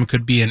many of them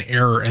could be in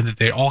error and that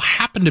they all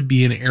happen to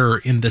be in error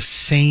in the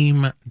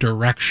same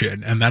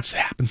direction. And that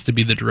happens to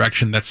be the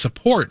direction that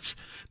supports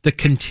the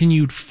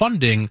continued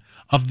funding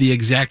of the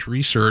exact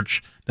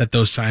research that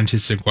those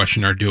scientists in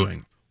question are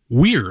doing.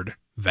 Weird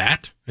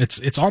that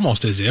it's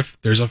almost as if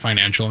there's a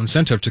financial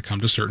incentive to come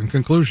to certain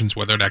conclusions,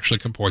 whether it actually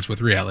comports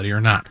with reality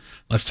or not.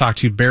 Let's talk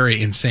to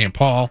Barry in St.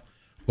 Paul.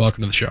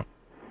 Welcome to the show.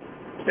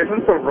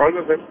 Isn't the root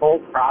of this whole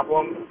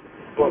problem,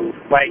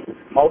 like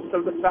most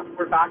of the stuff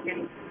we're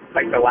talking,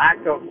 like the lack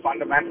of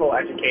fundamental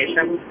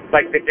education,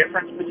 like the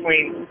difference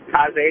between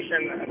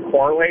causation and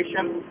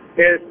correlation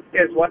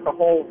is what the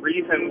whole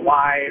reason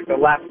why the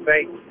left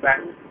thinks that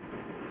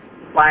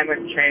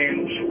climate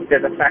change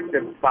is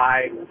affected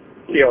by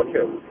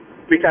CO2.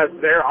 Because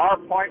there are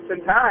points in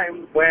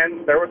time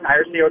when there was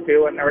higher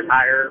CO2 and there was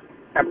higher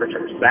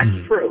temperatures. That's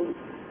true.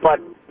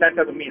 But that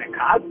doesn't mean it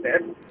caused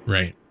it.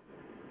 Right.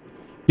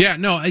 Yeah,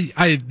 no,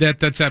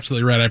 that's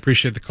absolutely right. I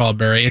appreciate the call,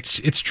 Barry.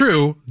 It's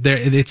true.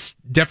 It's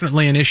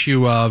definitely an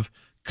issue of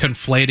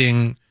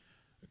conflating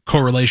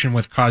correlation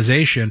with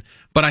causation,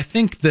 but I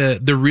think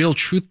the real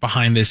truth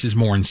behind this is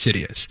more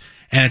insidious.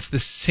 And it's the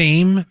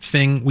same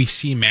thing we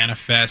see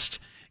manifest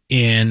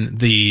in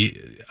the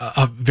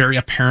very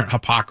apparent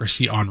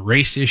hypocrisy on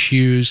race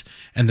issues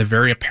and the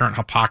very apparent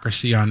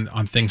hypocrisy on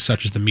things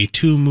such as the Me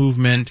Too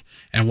movement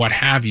and what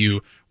have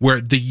you,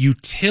 where the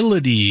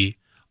utility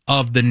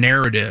of the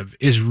narrative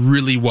is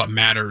really what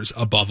matters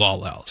above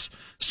all else.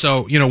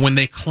 So, when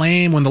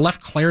the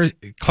left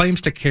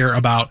claims to care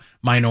about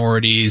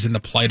minorities and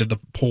the plight of the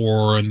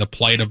poor and the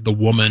plight of the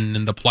woman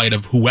and the plight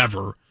of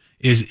whoever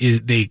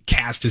is they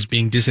cast as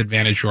being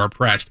disadvantaged or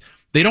oppressed,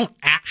 they don't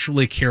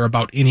actually care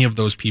about any of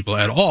those people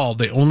at all.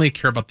 They only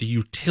care about the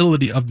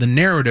utility of the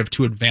narrative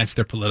to advance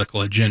their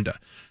political agenda.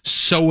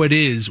 So it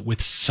is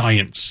with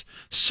science.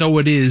 So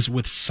it is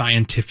with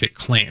scientific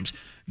claims.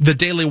 The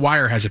Daily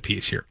Wire has a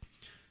piece here.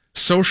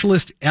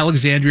 Socialist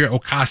Alexandria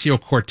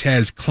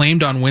Ocasio-Cortez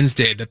claimed on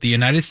Wednesday that the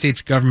United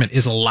States government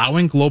is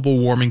allowing global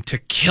warming to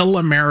kill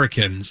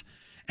Americans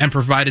and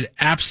provided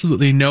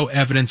absolutely no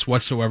evidence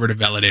whatsoever to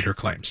validate her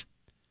claims.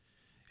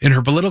 In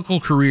her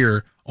political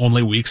career,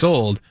 only weeks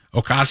old,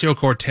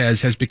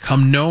 Ocasio-Cortez has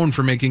become known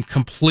for making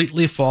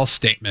completely false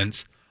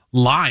statements,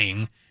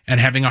 lying,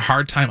 and having a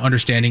hard time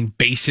understanding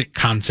basic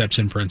concepts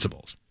and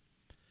principles.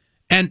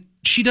 And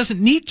she doesn't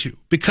need to,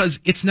 because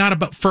it's not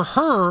about, for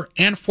her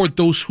and for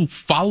those who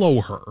follow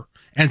her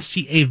and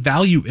see a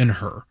value in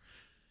her,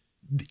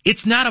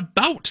 it's not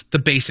about the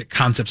basic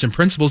concepts and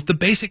principles. The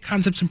basic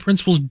concepts and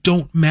principles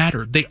don't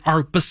matter. They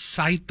are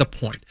beside the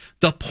point.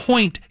 The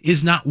point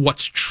is not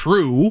what's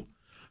true.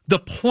 The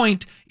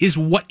point is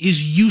what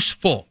is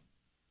useful,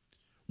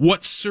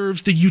 what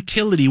serves the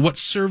utility, what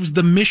serves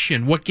the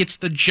mission, what gets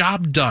the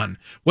job done,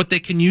 what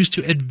they can use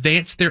to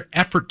advance their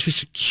effort to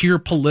secure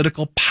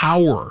political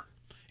power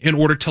in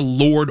order to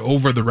lord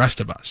over the rest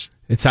of us.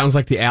 It sounds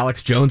like the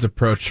Alex Jones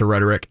approach to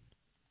rhetoric.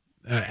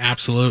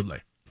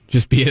 Absolutely.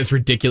 Just be as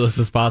ridiculous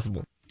as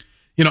possible.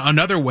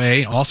 Another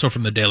way, also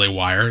from the Daily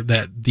Wire,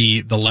 that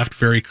the left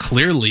very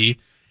clearly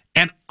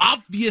and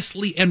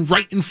obviously and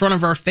right in front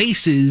of our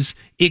faces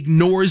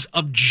ignores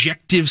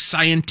objective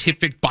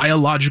scientific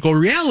biological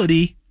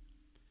reality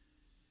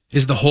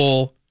is the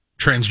whole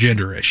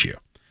transgender issue.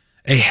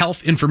 A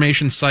health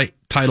information site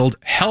titled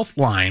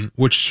Healthline,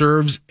 which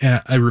serves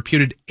a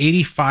reputed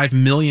 85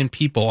 million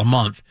people a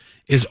month,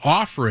 is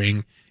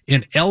offering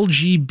an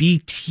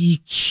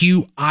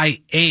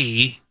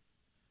LGBTQIA,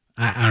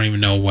 I don't even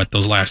know what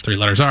those last 3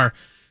 letters are,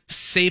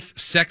 safe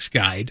sex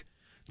guide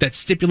that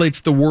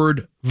stipulates the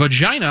word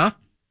vagina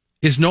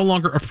is no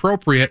longer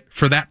appropriate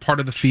for that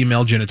part of the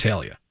female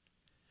genitalia.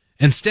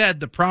 Instead,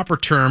 the proper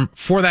term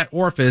for that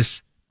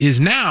orifice is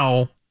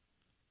now,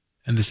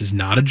 and this is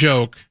not a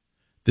joke,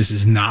 this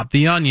is not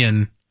The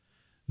Onion,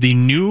 the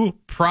new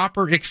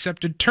proper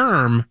accepted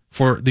term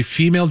for the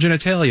female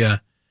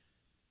genitalia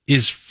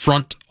is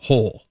front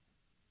hole.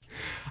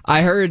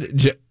 I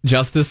heard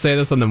Justice say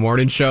this on the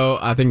morning show,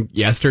 I think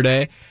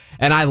yesterday,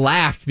 and I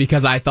laughed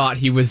because I thought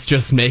he was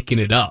just making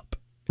it up.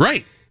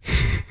 Right.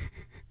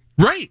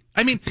 Right.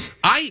 I mean,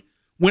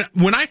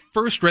 when I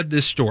first read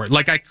this story,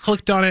 like I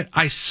clicked on it,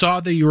 I saw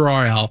the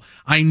URL,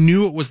 I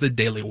knew it was the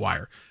Daily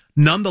Wire.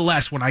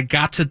 Nonetheless, when I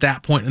got to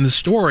that point in the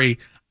story,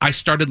 I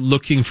started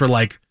looking for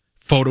like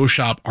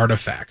Photoshop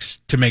artifacts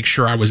to make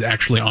sure I was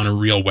actually on a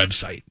real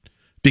website,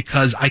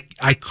 because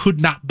I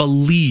could not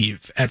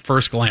believe at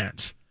first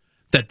glance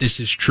that this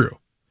is true.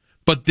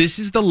 But this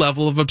is the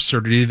level of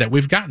absurdity that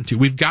we've gotten to.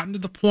 We've gotten to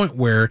the point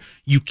where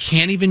you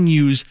can't even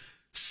use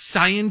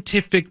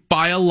scientific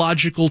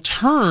biological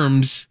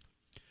terms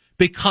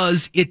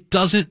because it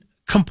doesn't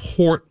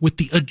comport with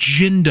the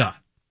agenda.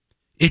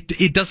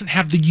 It doesn't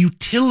have the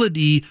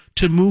utility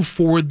to move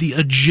forward the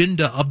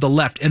agenda of the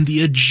left. And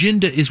the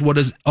agenda is what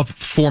is of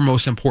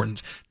foremost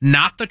importance.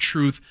 Not the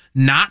truth,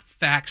 not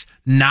facts,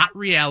 not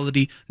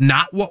reality,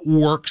 not what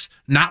works,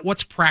 not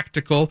what's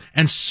practical,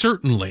 and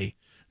certainly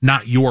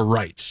not your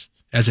rights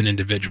as an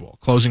individual.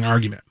 Closing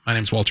argument. My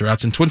name is Walter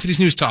Outson. Twin Cities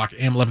News Talk,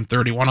 AM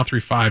 1130,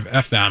 1035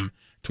 FM,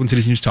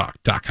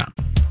 TwinCitiesNewsTalk.com.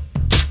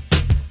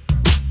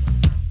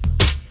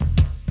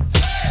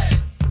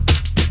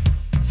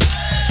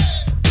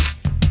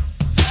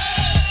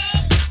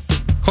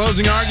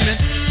 Closing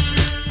argument.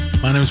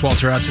 My name is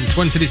Walter Outson.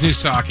 Twin Cities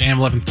News Talk, AM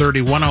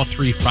 1130,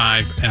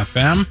 1035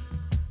 FM,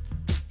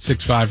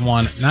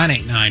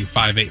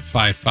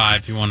 651-989-5855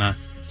 if you want to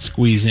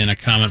squeeze in a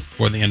comment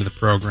before the end of the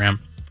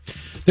program.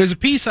 There's a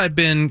piece I've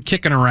been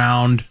kicking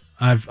around.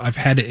 I've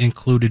had it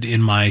included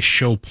in my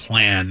show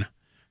plan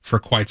for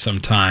quite some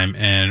time,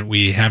 and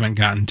we haven't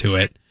gotten to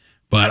it.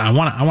 But I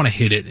want to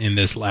hit it in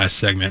this last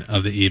segment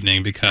of the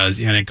evening because,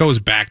 and it goes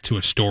back to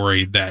a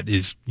story that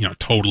is,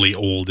 totally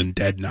old and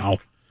dead now.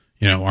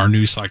 Our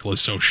news cycle is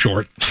so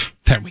short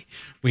that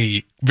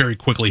we very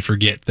quickly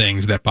forget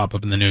things that pop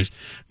up in the news.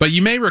 But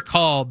you may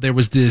recall there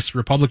was this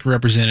Republican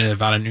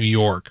representative out of New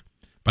York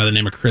by the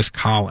name of Chris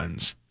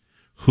Collins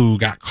who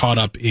got caught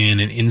up in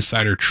an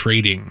insider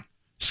trading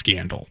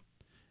scandal.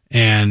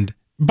 And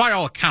by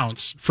all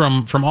accounts,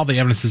 from all the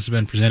evidence that's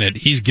been presented,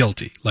 he's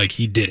guilty. Like,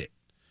 he did it.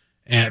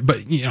 But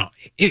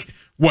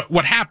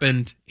what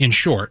happened, in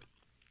short,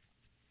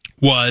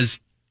 was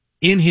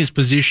in his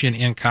position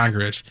in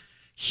Congress,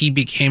 he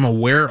became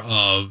aware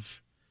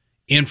of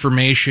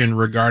information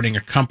regarding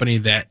a company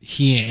that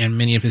he and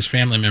many of his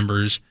family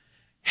members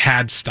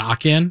had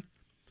stock in.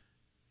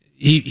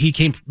 He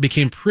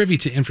became privy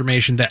to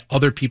information that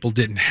other people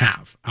didn't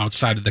have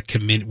outside of the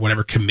committee,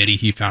 whatever committee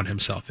he found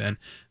himself in,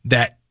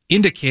 that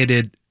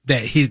indicated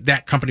that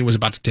that company was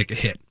about to take a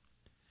hit.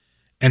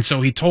 And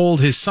so he told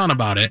his son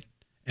about it,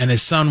 and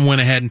his son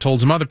went ahead and told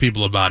some other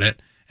people about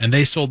it, and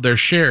they sold their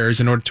shares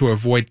in order to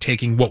avoid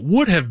taking what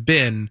would have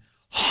been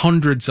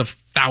hundreds of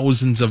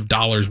thousands of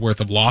dollars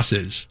worth of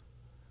losses.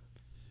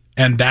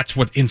 And that's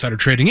what insider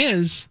trading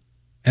is.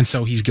 And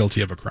so he's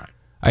guilty of a crime.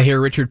 I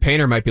hear Richard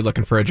Painter might be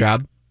looking for a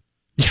job.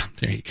 Yeah,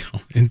 there you go.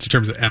 In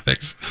terms of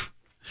ethics.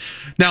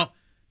 Now,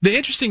 the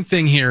interesting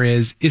thing here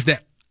is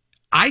that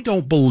I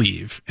don't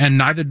believe, and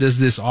neither does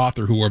this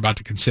author who we're about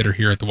to consider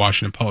here at the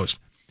Washington Post,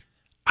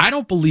 I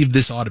don't believe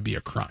this ought to be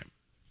a crime.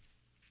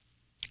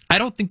 I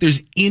don't think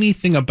there's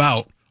anything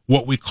about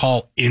what we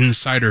call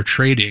insider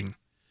trading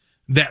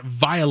that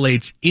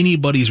violates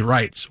anybody's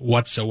rights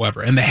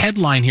whatsoever. And the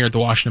headline here at the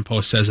Washington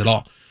Post says it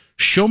all.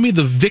 Show me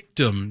the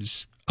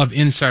victims of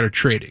insider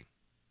trading.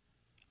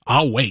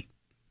 I'll wait.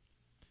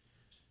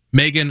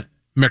 Megan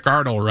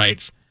McArdle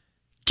writes,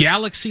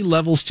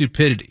 galaxy-level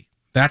stupidity.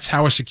 That's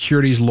how a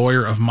securities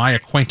lawyer of my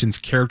acquaintance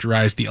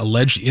characterized the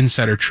alleged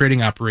insider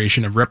trading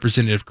operation of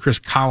Representative Chris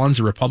Collins,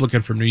 a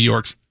Republican from New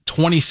York's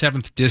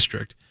 27th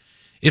District.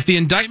 If the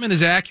indictment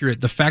is accurate,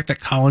 the fact that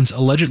Collins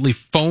allegedly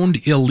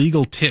phoned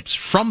illegal tips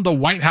from the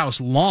White House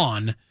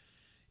lawn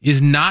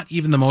is not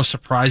even the most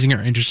surprising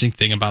or interesting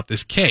thing about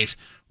this case.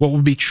 What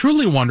would be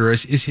truly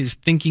wondrous is his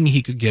thinking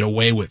he could get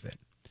away with it.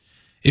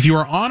 If you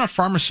are on a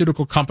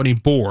pharmaceutical company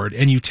board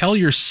and you tell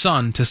your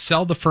son to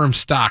sell the firm's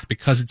stock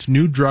because its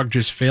new drug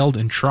just failed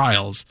in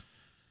trials,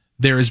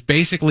 there is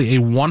basically a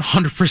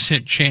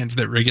 100% chance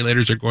that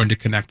regulators are going to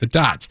connect the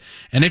dots.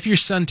 And if your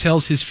son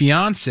tells his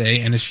fiance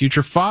and his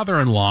future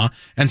father-in-law,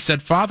 and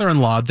said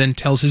father-in-law then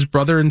tells his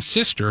brother and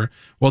sister,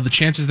 well, the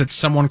chances that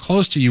someone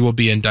close to you will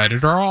be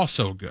indicted are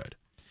also good.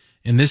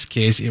 In this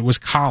case, it was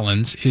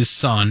Collins, his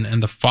son,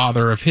 and the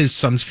father of his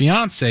son's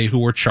fiance who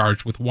were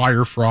charged with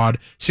wire fraud,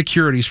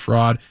 securities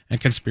fraud,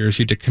 and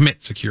conspiracy to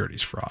commit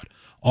securities fraud.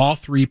 All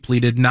three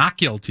pleaded not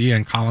guilty,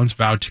 and Collins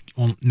vowed to,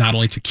 not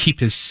only to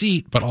keep his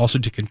seat, but also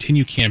to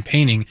continue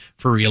campaigning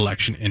for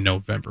re-election in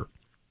November.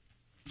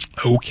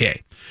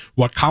 Okay.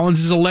 What Collins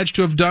is alleged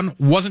to have done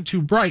wasn't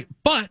too bright,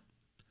 but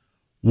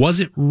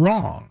was it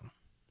wrong?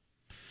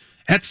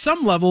 At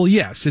some level,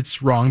 yes,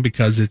 it's wrong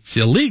because it's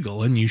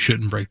illegal and you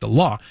shouldn't break the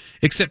law.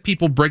 Except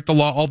people break the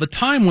law all the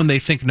time when they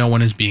think no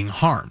one is being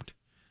harmed,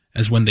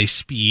 as when they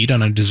speed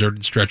on a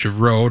deserted stretch of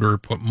road or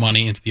put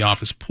money into the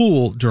office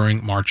pool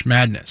during March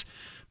Madness.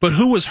 But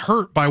who was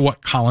hurt by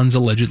what Collins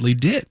allegedly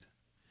did?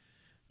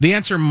 The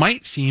answer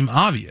might seem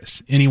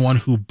obvious. Anyone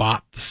who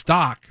bought the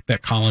stock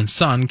that Collins'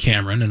 son,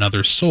 Cameron, and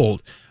others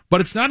sold. But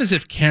it's not as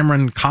if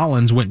Cameron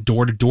Collins went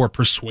door to door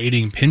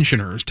persuading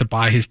pensioners to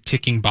buy his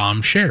ticking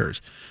bomb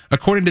shares.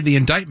 According to the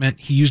indictment,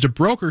 he used a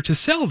broker to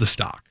sell the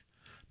stock.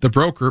 The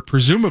broker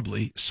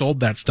presumably sold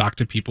that stock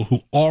to people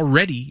who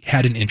already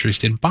had an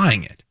interest in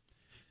buying it.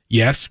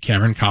 Yes,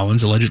 Cameron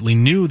Collins allegedly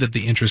knew that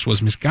the interest was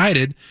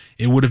misguided.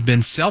 It would have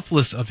been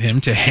selfless of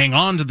him to hang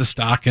on to the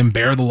stock and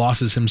bear the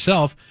losses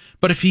himself.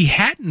 But if he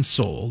hadn't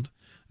sold,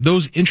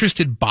 those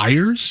interested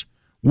buyers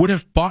would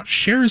have bought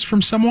shares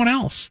from someone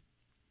else.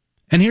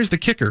 And here's the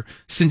kicker.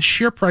 Since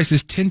share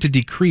prices tend to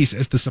decrease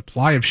as the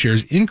supply of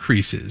shares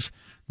increases,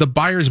 the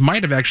buyers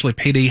might have actually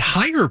paid a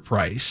higher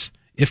price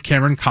if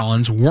Cameron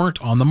Collins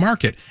weren't on the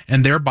market,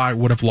 and thereby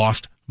would have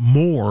lost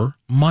more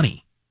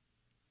money.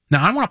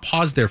 Now, I want to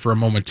pause there for a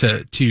moment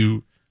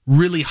to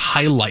really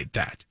highlight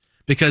that,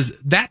 because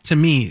that, to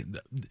me,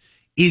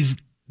 is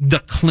the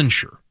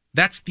clincher.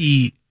 That's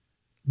the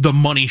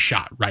money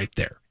shot right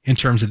there in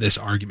terms of this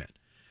argument.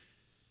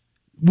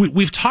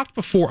 We've talked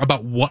before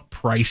about what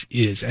price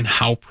is and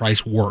how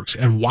price works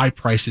and why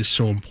price is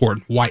so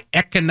important, why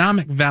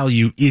economic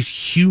value is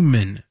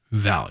human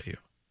value.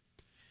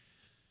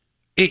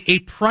 A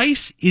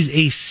price is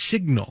a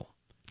signal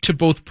to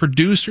both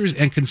producers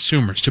and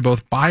consumers, to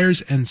both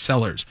buyers and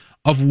sellers,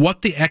 of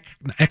what the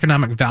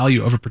economic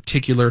value of a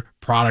particular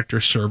product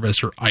or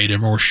service or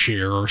item or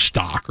share or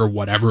stock or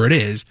whatever it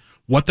is,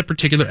 what the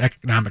particular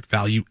economic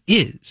value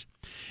is.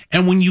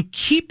 And when you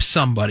keep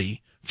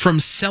somebody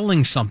from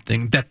selling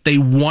something that they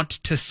want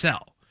to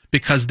sell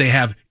because they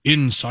have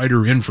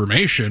insider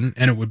information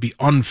and it would be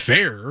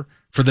unfair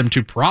for them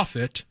to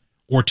profit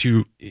or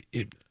to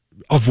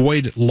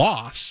avoid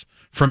loss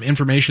from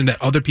information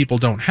that other people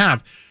don't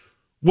have,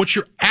 what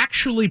you're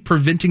actually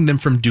preventing them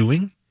from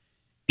doing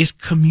is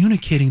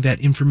communicating that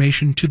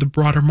information to the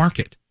broader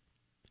market.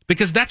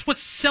 Because that's what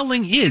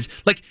selling is.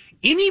 Like,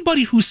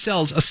 anybody who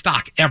sells a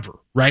stock ever,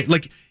 right?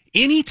 Like,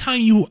 anytime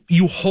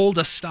you hold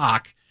a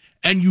stock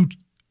and you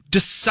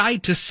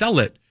decide to sell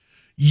it,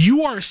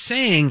 you are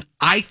saying,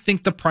 I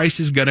think the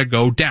price is going to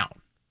go down.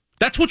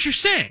 That's what you're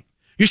saying.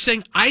 You're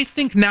saying, I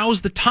think now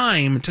is the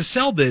time to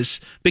sell this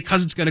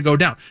because it's going to go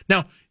down.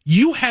 Now,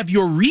 you have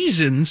your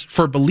reasons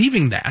for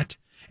believing that,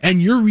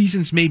 and your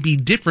reasons may be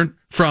different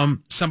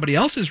from somebody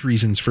else's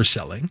reasons for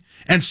selling.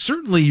 And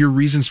certainly your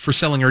reasons for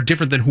selling are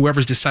different than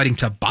whoever's deciding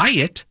to buy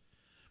it.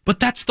 But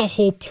that's the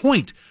whole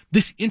point.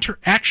 This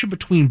interaction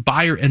between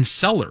buyer and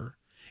seller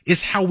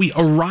is how we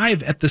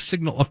arrive at the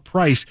signal of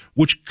price,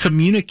 which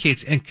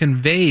communicates and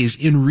conveys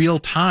in real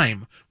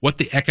time what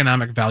the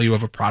economic value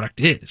of a product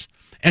is.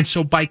 And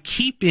so by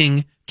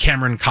keeping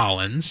Cameron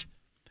Collins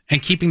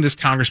and keeping this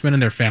congressman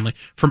and their family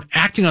from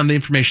acting on the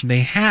information they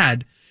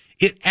had,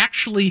 it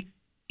actually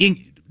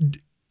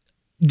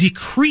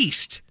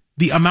decreased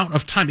the amount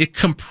of time. It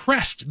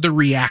compressed the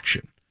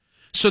reaction.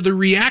 So the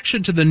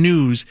reaction to the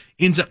news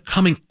ends up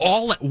coming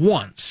all at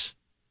once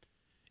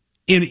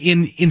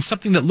in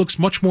something that looks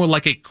much more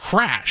like a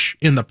crash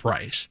in the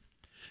price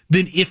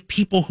than if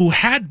people who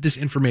had this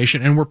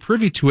information and were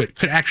privy to it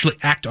could actually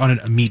act on it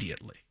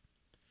immediately.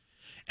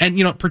 And,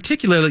 you know,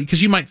 particularly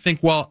because you might think,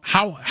 well,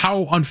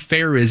 how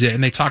unfair is it?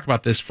 And they talk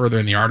about this further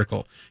in the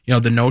article, you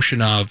know, the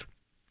notion of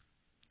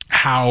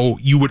how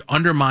you would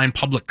undermine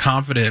public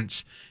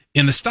confidence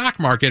in the stock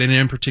market and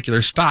in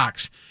particular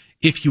stocks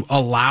if you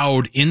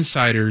allowed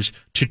insiders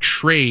to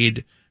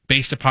trade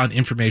based upon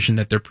information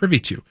that they're privy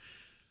to.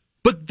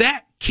 But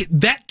that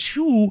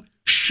too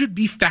should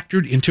be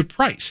factored into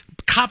price.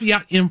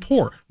 Caveat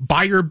emptor,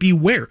 buyer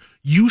beware.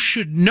 You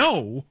should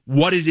know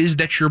what it is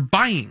that you're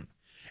buying.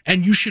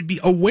 And you should be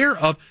aware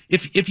of,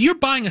 if you're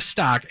buying a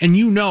stock and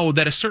you know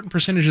that a certain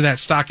percentage of that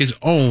stock is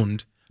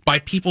owned by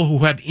people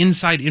who have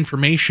inside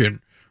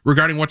information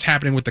regarding what's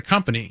happening with the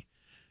company,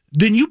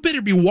 then you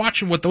better be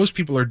watching what those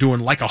people are doing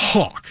like a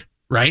hawk,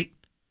 right?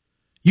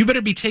 You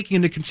better be taking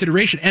into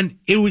consideration. And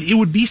it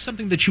would be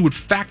something that you would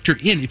factor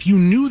in. If you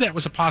knew that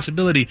was a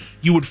possibility,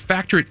 you would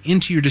factor it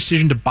into your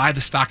decision to buy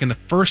the stock in the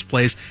first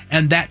place.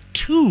 And that,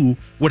 too,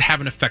 would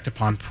have an effect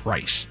upon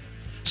price.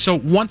 So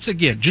once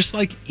again, just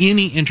like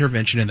any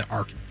intervention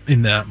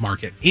in the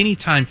market,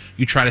 anytime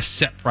you try to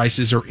set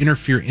prices or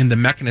interfere in the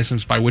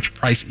mechanisms by which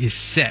price is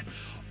set,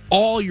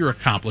 all you're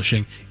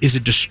accomplishing is a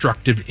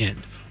destructive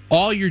end.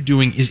 All you're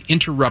doing is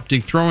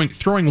interrupting,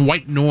 throwing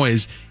white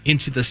noise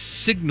into the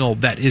signal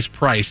that is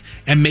price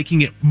and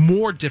making it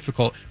more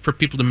difficult for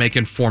people to make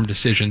informed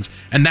decisions.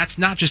 And that's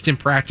not just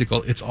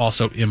impractical, it's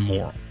also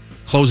immoral.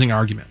 Closing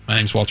argument. My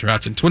name's Walter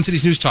Hudson. Twin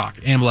Cities News Talk,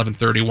 AM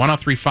 1130,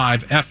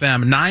 1035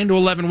 FM, 9 to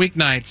 11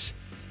 weeknights,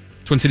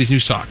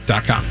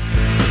 TwinCitiesNewsTalk.com.